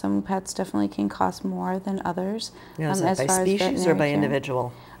 Some pets definitely can cost more than others. Is that by species or by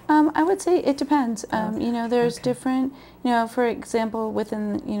individual? I would say it depends. You know, there's different, you know, for example,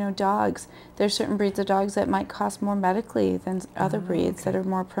 within, you know, dogs, there's certain breeds of dogs that might cost more medically than other breeds that are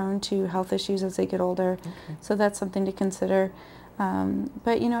more prone to health issues as they get older. So that's something to consider.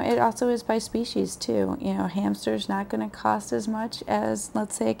 But, you know, it also is by species, too. You know, hamster's not going to cost as much as,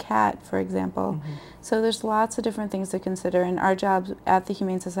 let's say, a cat, for example. So there's lots of different things to consider, and our job at the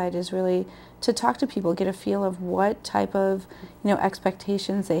Humane Society is really to talk to people, get a feel of what type of, you know,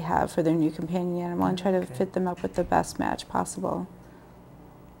 expectations they have for their new companion animal, and try to fit them up with the best match possible.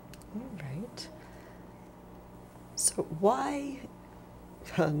 All right. So why,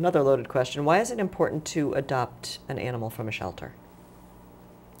 another loaded question, why is it important to adopt an animal from a shelter?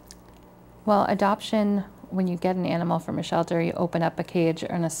 Well, adoption, when you get an animal from a shelter, you open up a cage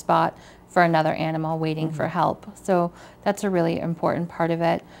and a spot for another animal waiting for help. So that's a really important part of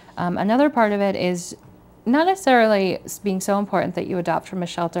it. Another part of it is not necessarily being so important that you adopt from a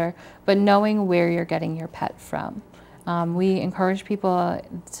shelter, but knowing where you're getting your pet from. We encourage people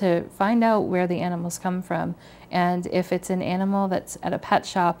to find out where the animals come from, and if it's an animal that's at a pet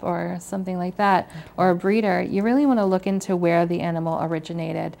shop or something like that, or a breeder, you really want to look into where the animal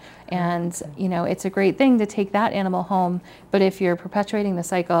originated. And you know, it's a great thing to take that animal home, but if you're perpetuating the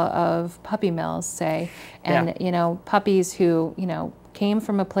cycle of puppy mills, say, and you know, puppies who, you know, came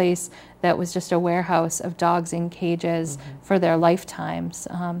from a place that was just a warehouse of dogs in cages for their lifetimes.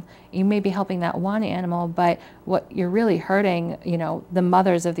 You may be helping that one animal, but what you're really hurting, you know, the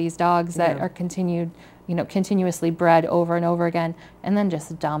mothers of these dogs that are continuously bred over and over again, and then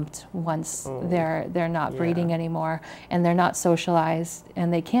just dumped once they're not breeding anymore, and they're not socialized,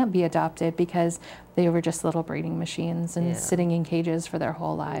 and they can't be adopted because they were just little breeding machines and sitting in cages for their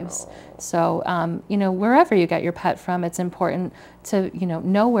whole lives. So, you know, wherever you get your pet from, it's important to, you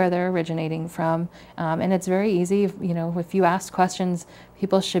know where they're originating from. And it's very easy, you know, if you ask questions,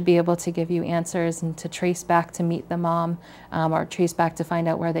 people should be able to give you answers and to trace back to meet the mom, or trace back to find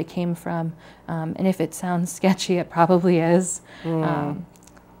out where they came from. And if it sounds sketchy, it probably is.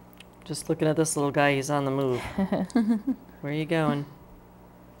 Just looking at this little guy, he's on the move. Where are you going?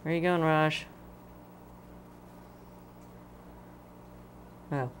 Where are you going, Raj?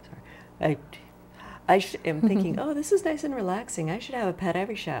 Oh, sorry. I am thinking, oh, this is nice and relaxing. I should have a pet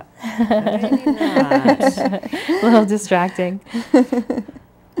every show. But maybe not. A little distracting.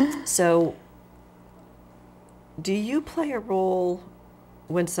 So, do you play a role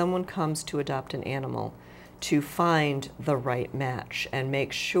when someone comes to adopt an animal to find the right match and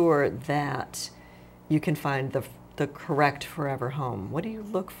make sure that you can find the correct forever home? What do you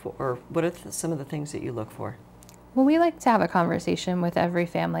look for, or what are some of the things that you look for? Well, we like to have a conversation with every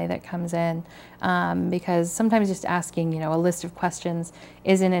family that comes in, because sometimes just asking, you know, a list of questions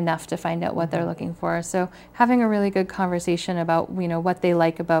isn't enough to find out what they're looking for. So having a really good conversation about, you know, what they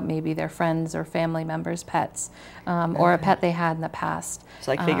like about maybe their friends or family members' pets, or a pet they had in the past.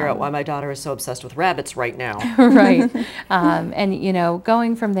 So I can figure out why my daughter is so obsessed with rabbits right now. Right. And, you know,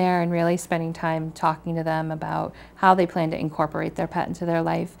 going from there and really spending time talking to them about how they plan to incorporate their pet into their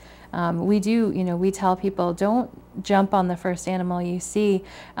life. We do, you know, we tell people, don't jump on the first animal you see,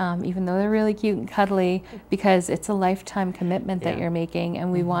 even though they're really cute and cuddly, because it's a lifetime commitment that you're making,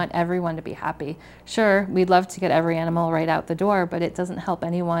 and we want everyone to be happy. Sure, we'd love to get every animal right out the door, but it doesn't help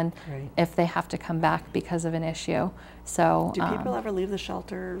anyone if they have to come back because of an issue. So, do people ever leave the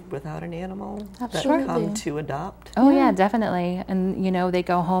shelter without an animal that Absolutely. come to adopt? Oh yeah, definitely. And, you know, they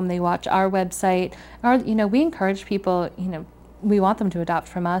go home, they watch our website, or, you know, we encourage people, you know, we want them to adopt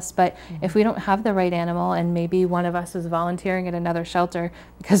from us, but if we don't have the right animal, and maybe one of us is volunteering at another shelter,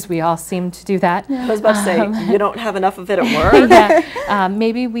 because we all seem to do that. I was about to say, you don't have enough of it at work?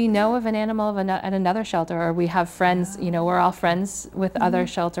 Maybe we know of an animal at another shelter, or we have friends, you know, we're all friends with other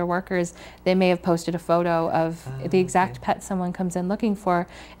shelter workers. They may have posted a photo of the exact pet someone comes in looking for,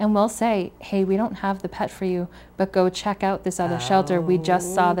 and we'll say, hey, we don't have the pet for you, but go check out this other shelter. We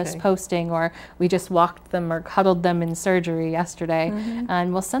just saw this posting, or we just walked them or cuddled them in surgery yesterday,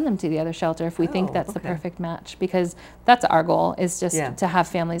 and we'll send them to the other shelter if we think that's the perfect match, because that's our goal, is just to have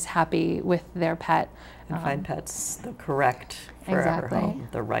families happy with their pet. And find pets the correct forever home,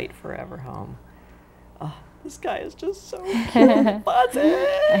 the right forever home. Oh, this guy is just so cute and fuzzy.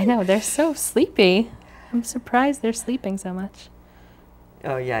 I know, they're so sleepy. I'm surprised they're sleeping so much.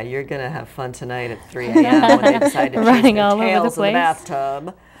 Oh yeah, you're gonna have fun tonight at 3 a.m. when they decide to Running chase their all over the tails in the place.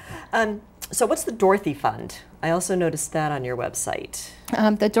 bathtub. So what's the Dorothy Fund? I also noticed that on your website.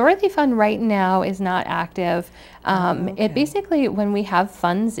 The Dorothy Fund right now is not active. It basically, when we have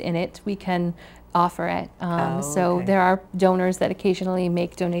funds in it, we can offer it. So there are donors that occasionally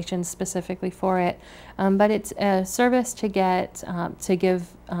make donations specifically for it. But it's a service to get to give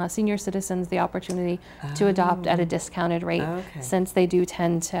senior citizens the opportunity to adopt at a discounted rate, since they do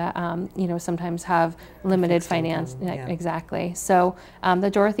tend to, you know, sometimes have limited finance. Exactly. So the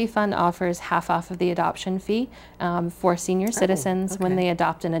Dorothy Fund offers half off of the adoption fee for senior citizens when they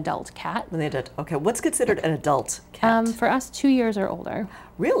adopt an adult cat. When they adopt, what's considered an adult cat? For us, 2 years or older.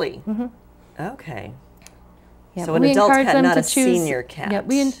 Really? Okay. Yeah, So an adult cat, not a senior cat. Yeah,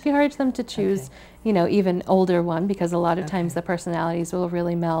 we encourage them to choose, you know, even older one, because a lot of times the personalities will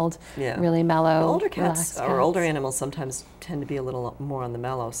really meld, really mellow. Well, older cats or older animals sometimes tend to be a little more on the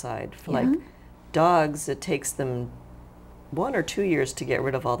mellow side. For like dogs, it takes them 1 or 2 years to get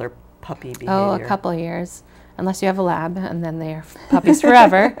rid of all their puppy behavior. Oh, a couple of years, unless you have a lab, and then they're puppies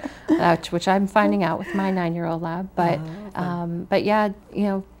forever, which I'm finding out with my 9-year-old lab. But yeah, you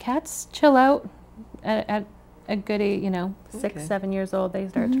know, cats chill out at a good age, you know, 6, 7 years old, they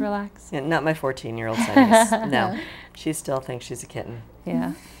start to relax. Yeah, not my 14-year-old son. No, she still thinks she's a kitten.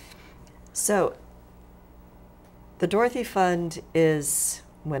 Yeah. So the Dorothy Fund is,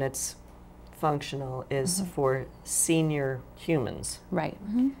 when it's functional, is for senior humans. Right.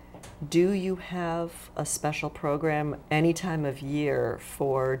 Do you have a special program any time of year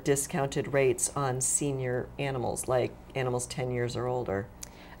for discounted rates on senior animals, like animals 10 years or older?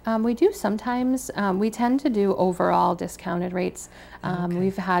 We do sometimes. We tend to do overall discounted rates.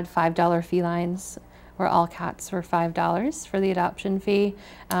 We've had $5 felines where all cats were $5 for the adoption fee.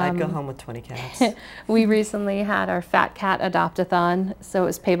 I'd go home with 20 cats. We recently had our fat cat adopt-a-thon, so it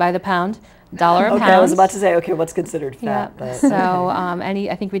was pay by the pound, dollar a pound. Okay, I was about to say, okay, what's considered fat? Yeah. But, so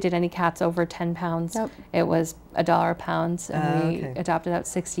I think we did any cats over 10 pounds. Yep. It was $1 a pound, and we okay. adopted out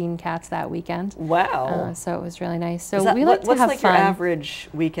 16 cats that weekend. Wow. So it was really nice. So that, we like to have what's fun. Your average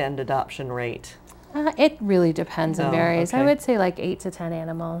weekend adoption rate? It really depends and varies. Okay. I would say like 8 to 10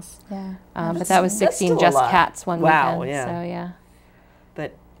 animals. Yeah. But that was 16 just cats one weekend. Yeah. So yeah.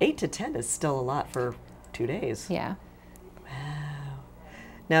 But 8 to 10 is still a lot for 2 days. Yeah. Wow.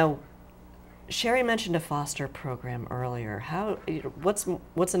 Now, Sheri mentioned a foster program earlier.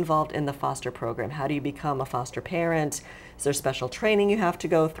 What's involved in the foster program? How do you become a foster parent? Is there special training you have to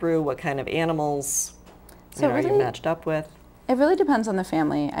go through? What kind of animals are you matched up with? It really depends on the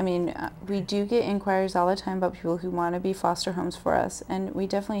family. I mean, we do get inquiries all the time about people who want to be foster homes for us, and we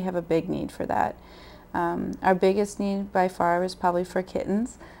definitely have a big need for that. Our biggest need by far is probably for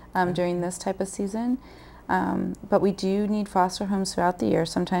kittens during this type of season. But we do need foster homes throughout the year,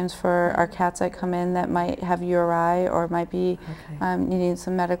 sometimes for our cats that come in that might have URI or might be needing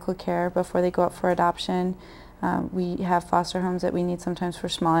some medical care before they go up for adoption. We have foster homes that we need sometimes for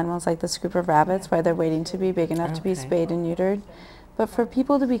small animals like this group of rabbits where they're waiting to be big enough to be spayed and neutered. But for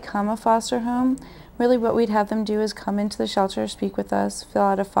people to become a foster home, really what we'd have them do is come into the shelter, speak with us, fill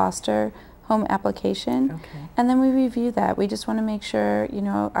out a foster home application, and then we review that. We just want to make sure,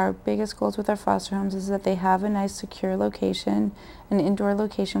 our biggest goals with our foster homes is that they have a nice secure location, an indoor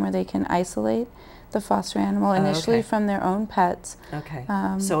location where they can isolate the foster animal initially from their own pets. Okay.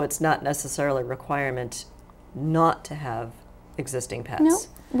 So it's not necessarily a requirement not to have existing pets. No,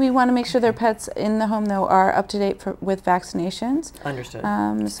 we want to make sure their pets in the home, though, are up to date with vaccinations. Understood.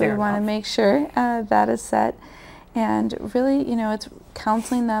 So we want to make sure that is set. And really, it's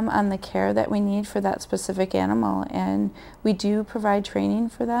counseling them on the care that we need for that specific animal. And we do provide training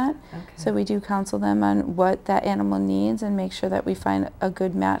for that. So we do counsel them on what that animal needs and make sure that we find a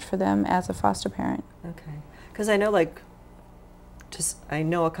good match for them as a foster parent. Okay. Because I know, I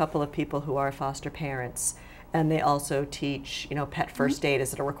know a couple of people who are foster parents, and they also teach, pet first aid.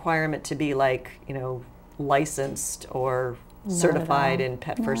 Is it a requirement to be licensed or certified in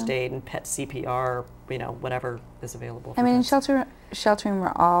pet first aid and pet CPR, whatever is available for I mean, in pets? sheltering,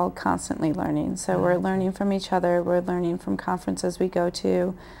 we're all constantly learning. So we're learning from each other. We're learning from conferences we go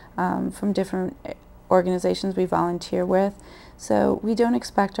to, from different organizations we volunteer with. So we don't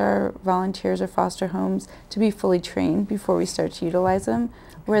expect our volunteers or foster homes to be fully trained before we start to utilize them.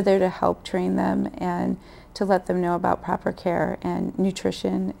 We're there to help train them and to let them know about proper care and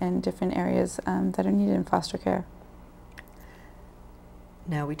nutrition and different areas that are needed in foster care.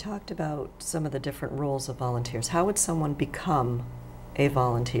 Now, we talked about some of the different roles of volunteers. How would someone become a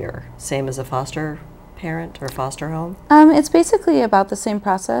volunteer? Same as a foster parent or foster home? It's basically about the same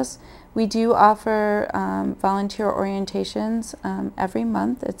process. We do offer volunteer orientations every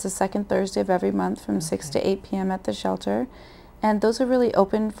month. It's the second Thursday of every month from 6 to 8 p.m. at the shelter. And those are really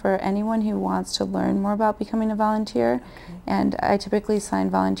open for anyone who wants to learn more about becoming a volunteer. And I typically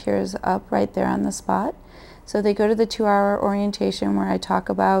sign volunteers up right there on the spot. So they go to the 2-hour orientation where I talk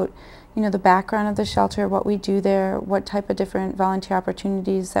about, the background of the shelter, what we do there, what type of different volunteer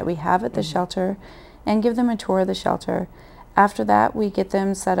opportunities that we have at the shelter, and give them a tour of the shelter. After that, we get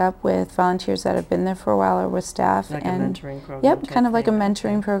them set up with volunteers that have been there for a while or with staff. Like a mentoring program? Yep, kind of like a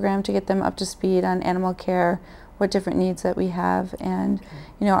mentoring program to get them up to speed on animal care, what different needs that we have. And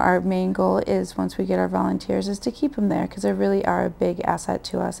our main goal is, once we get our volunteers, is to keep them there, because they really are a big asset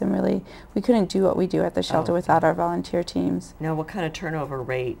to us, and really we couldn't do what we do at the shelter without our volunteer teams. Now, what kind of turnover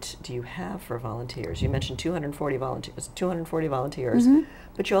rate do you have for volunteers? You mentioned 240 volunteers,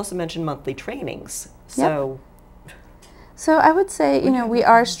 but you also mentioned monthly trainings. So I would say, we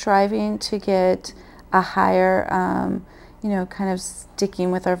are striving to get a higher kind of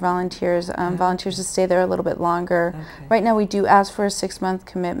sticking with our volunteers, volunteers to stay there a little bit longer. Right now we do ask for a 6-month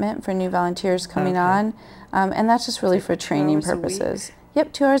commitment for new volunteers coming on, and that's just really for training purposes.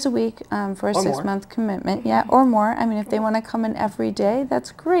 Yep, 2 hours a week for a 6-month commitment. Yeah, or more. I mean, if they want to come in every day,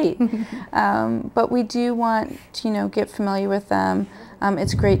 that's great. But we do want to, get familiar with them.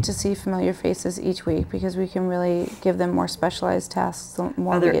 It's great to see familiar faces each week, because we can really give them more specialized tasks the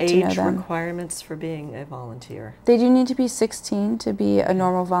more we get to know them. Are there age requirements for being a volunteer? They do need to be 16 to be a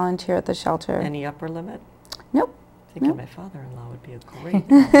normal volunteer at the shelter. Any upper limit? Nope. I think my father-in-law would be a great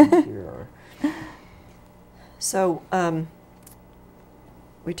volunteer. So,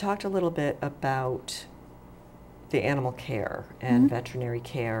 we talked a little bit about the animal care and veterinary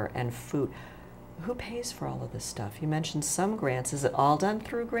care and food. Who pays for all of this stuff? You mentioned some grants. Is it all done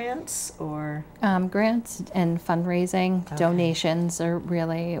through grants or? Grants and fundraising, donations are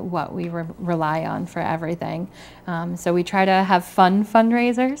really what we rely on for everything. So we try to have fun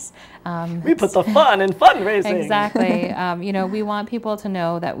fundraisers. We put the fun in fundraising. Exactly. You know, we want people to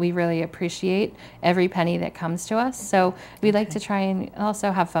know that we really appreciate every penny that comes to us. So we like to try and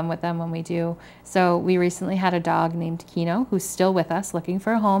also have fun with them when we do. So we recently had a dog named Kino who's still with us looking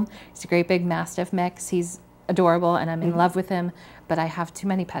for a home. He's a great big Mastiff mix. He's adorable and I'm in love with him, but I have too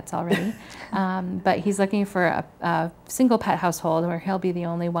many pets already. But he's looking for a single pet household where he'll be the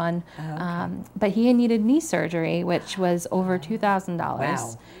only one. But he needed knee surgery, which was over $2,000.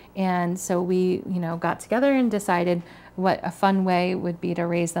 Wow. And so we, you know, got together and decided what a fun way would be to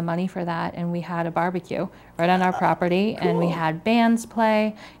raise the money for that. And we had a barbecue right on our property, and we had bands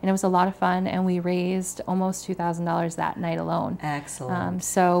play, and it was a lot of fun. And we raised almost $2,000 that night alone. Excellent.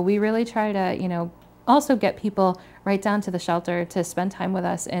 So we really try to, you know, also get people right down to the shelter to spend time with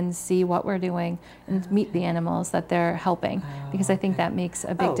us and see what we're doing and meet the animals that they're helping, because I think that makes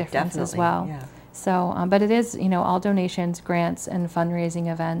a big difference as well. Yeah. So, but it is, you know, all donations, grants, and fundraising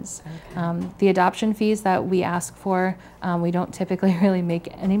events. The adoption fees that we ask for, we don't typically really make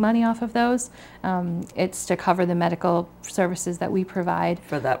any money off of those. It's to cover the medical services that we provide.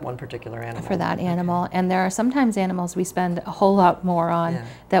 For that one particular animal. For that animal. And there are sometimes animals we spend a whole lot more on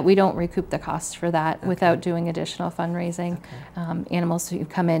that we don't recoup the costs for that without doing additional fundraising. Animals who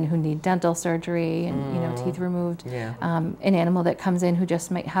come in who need dental surgery and, you know, teeth removed. An animal that comes in who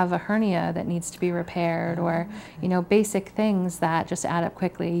just might have a hernia that needs to be repaired, or, you know, basic things that just add up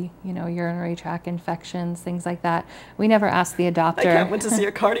quickly, you know, urinary tract infections, things like that. We never ask the adopter. I went to see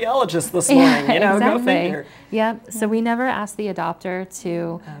a cardiologist this morning, you know, exactly. go figure. Yep. So we never ask the adopter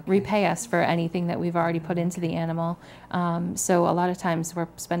to repay us for anything that we've already put into the animal. So a lot of times we're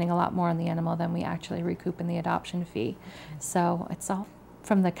spending a lot more on the animal than we actually recoup in the adoption fee. So it's all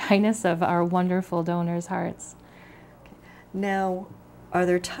from the kindness of our wonderful donors' hearts. Now, are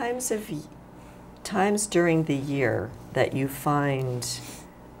there times during the year that you find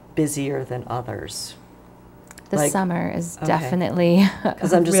busier than others? The summer is definitely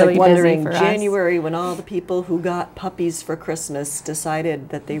because I'm just really like wondering, busy for January when all the people who got puppies for Christmas decided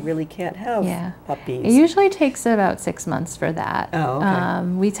that they really can't have puppies. It usually takes about 6 months for that. Oh,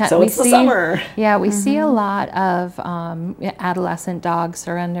 okay. So it's the summer. Yeah, we see a lot of adolescent dog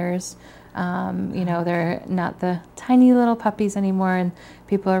surrenders. You know, they're not the tiny little puppies anymore, and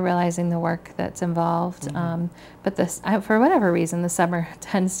people are realizing the work that's involved. But this, for whatever reason, the summer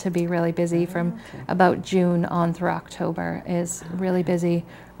tends to be really busy from about June on through October is really busy.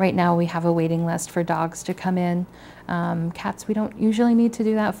 Right now we have a waiting list for dogs to come in. Cats we don't usually need to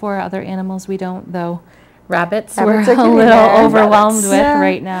do that for. Other animals we don't, though. Rabbits we're a little overwhelmed with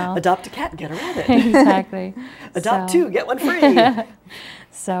right now. Adopt a cat, get a rabbit. Exactly. Adopt two, get one free.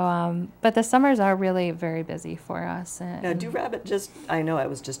 So, but the summers are really very busy for us. Now, do rabbits I know I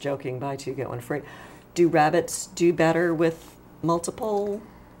was just joking, buy two, get one free. Do rabbits do better with multiple?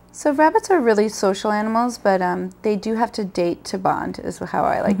 So rabbits are really social animals, but they do have to date to bond, is how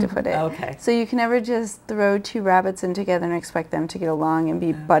I like to put it. Okay. So you can never just throw two rabbits in together and expect them to get along and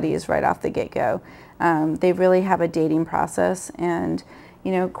be buddies right off the get-go. They really have a dating process, and,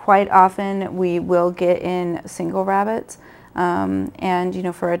 you know, quite often we will get in single rabbits. And, you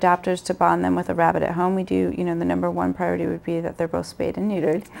know, for adopters to bond them with a rabbit at home, we do, you know, the number one priority would be that they're both spayed and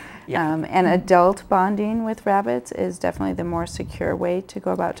neutered. And adult bonding with rabbits is definitely the more secure way to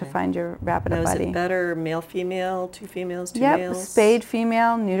go about to find your rabbit a buddy. Is it better male, female, two females, two males? Yep, spayed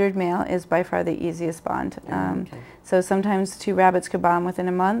female, neutered male is by far the easiest bond. So sometimes two rabbits could bond within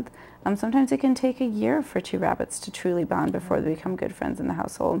a month. Sometimes it can take a year for two rabbits to truly bond before they become good friends in the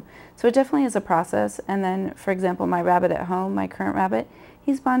household. So it definitely is a process. And then, for example, my rabbit at home, my current rabbit,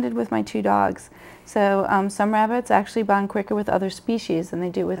 he's bonded with my two dogs. So some rabbits actually bond quicker with other species than they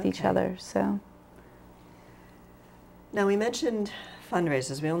do with each other. So. Now, we mentioned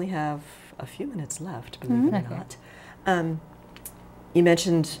fundraisers. We only have a few minutes left, believe it or not. You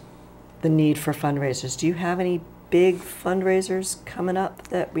mentioned the need for fundraisers. Do you have any big fundraisers coming up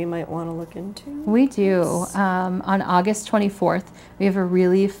that we might want to look into? We do. On August 24th, we have a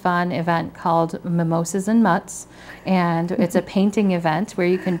really fun event called Mimosas and Mutts, and it's a painting event where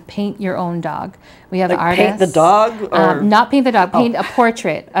you can paint your own dog. We have artists. Paint the dog? Or? Not paint the dog, paint a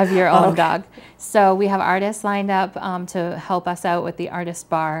portrait of your own dog. So we have artists lined up to help us out with the Artist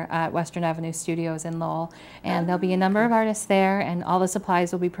Bar at Western Avenue Studios in Lowell. And there'll be a number of artists there, and all the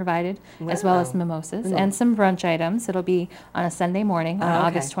supplies will be provided, as well as mimosas and some brunch items. It'll be on a Sunday morning on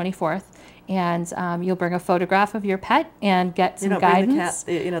August 24th. and you'll bring a photograph of your pet and get some guidance.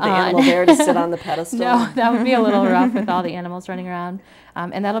 Bring the animal there to sit on the pedestal. No, that would be a little rough with all the animals running around.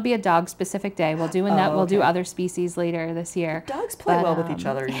 And that'll be a dog-specific day. We'll do we'll do other species later this year. Dogs play well with each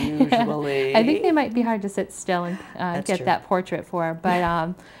other usually. I think they might be hard to sit still and get that portrait for,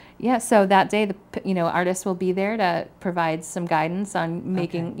 but. Yeah, so that day, artists will be there to provide some guidance on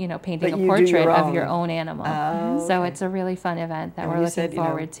making, painting a portrait of your own animal. So it's a really fun event that we're looking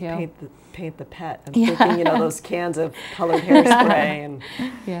forward to. Paint the pet. I'm thinking, those cans of colored hairspray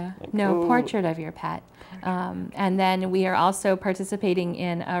and portrait of your pet. And then we are also participating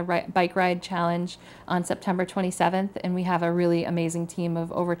in a bike ride challenge on September 27th, and we have a really amazing team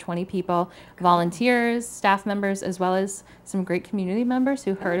of over 20 people, volunteers, staff members, as well as some great community members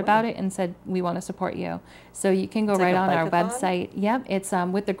who heard about it and said, we want to support you. So you can go right on our website. Yep, it's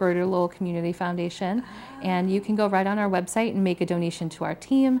with the Greater Lowell Community Foundation, and you can go right on our website and make a donation to our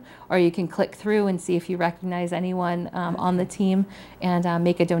team, or you can click through and see if you recognize anyone on the team and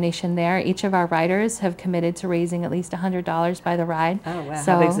make a donation there. Each of our riders have committed to raising at least $100 by the ride. Oh, wow.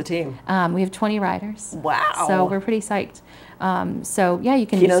 So, how big's the team? We have 20 riders. Wow. So we're pretty psyched. You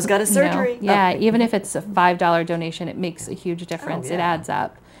can Kino's got a surgery. Even if it's a $5 donation, it makes a huge difference. It adds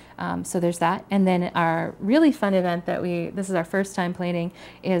up. So there's that. And then our really fun event that this is our first time planning,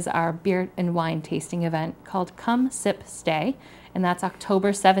 is our beer and wine tasting event called Come Sip Stay. And that's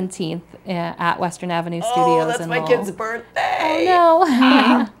October 17th at Western Avenue Studios. Oh, that's in my Lowell. kid's birthday.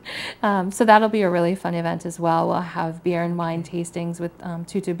 Oh, no. So that'll be a really fun event as well. We'll have beer and wine tastings with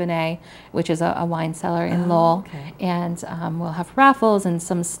Tutu Benet, which is a wine cellar in Lowell. Okay. And we'll have raffles and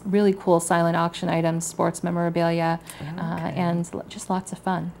some really cool silent auction items, sports memorabilia, and just lots of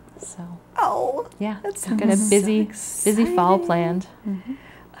fun. So, that's got a busy fall planned.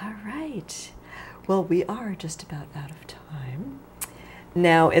 All right. Well, we are just about out of time.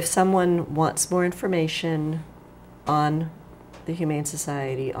 Now, if someone wants more information on the Humane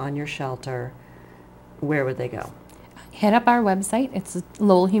Society, on your shelter, where would they go? Hit up our website. It's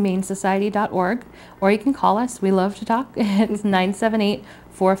lowellhumanesociety.org, or you can call us. We love to talk. It's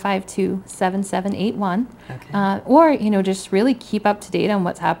 978-452-7781. Okay. Or, just really keep up to date on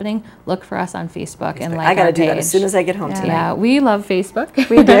what's happening. Look for us on Facebook and like our page. I got to do that as soon as I get home tonight. Yeah, we love Facebook.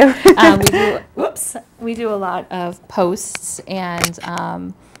 We do. We do a lot of posts and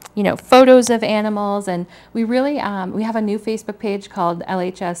photos of animals, and we really we have a new Facebook page called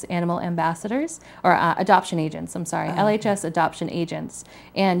LHS Animal Ambassadors, or Adoption Agents. I'm sorry, LHS Adoption Agents,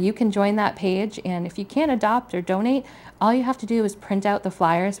 and you can join that page. And if you can't adopt or donate, all you have to do is print out the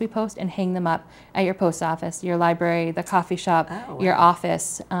flyers we post and hang them up at your post office, your library, the coffee shop, your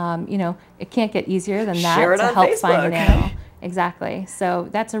office. It can't get easier than that Share it to on help Facebook. find an animal. Exactly. So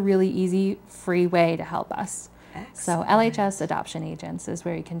that's a really easy, free way to help us. Excellent. So LHS Adoption Agents is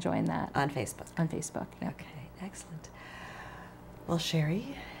where you can join that. On Facebook. On Facebook, yeah. Okay, excellent. Well,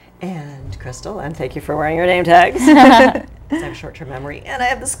 Sheri and Crystal, and thank you for wearing your name tags. I have short-term memory, and I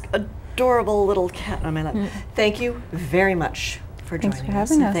have this adorable little cat on my lap. Thank you very much for joining us. Thanks for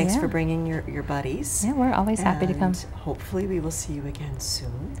having us. Thanks for bringing your buddies. Yeah, we're always happy to come. Hopefully we will see you again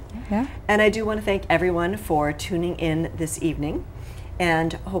soon. Yeah. And I do want to thank everyone for tuning in this evening,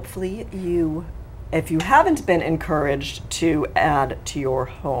 and hopefully if you haven't been encouraged to add to your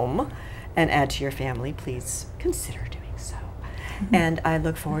home and add to your family, please consider doing so. And I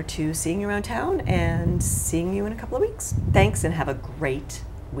look forward to seeing you around town and seeing you in a couple of weeks. Thanks, and have a great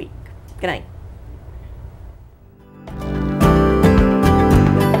week. Good night.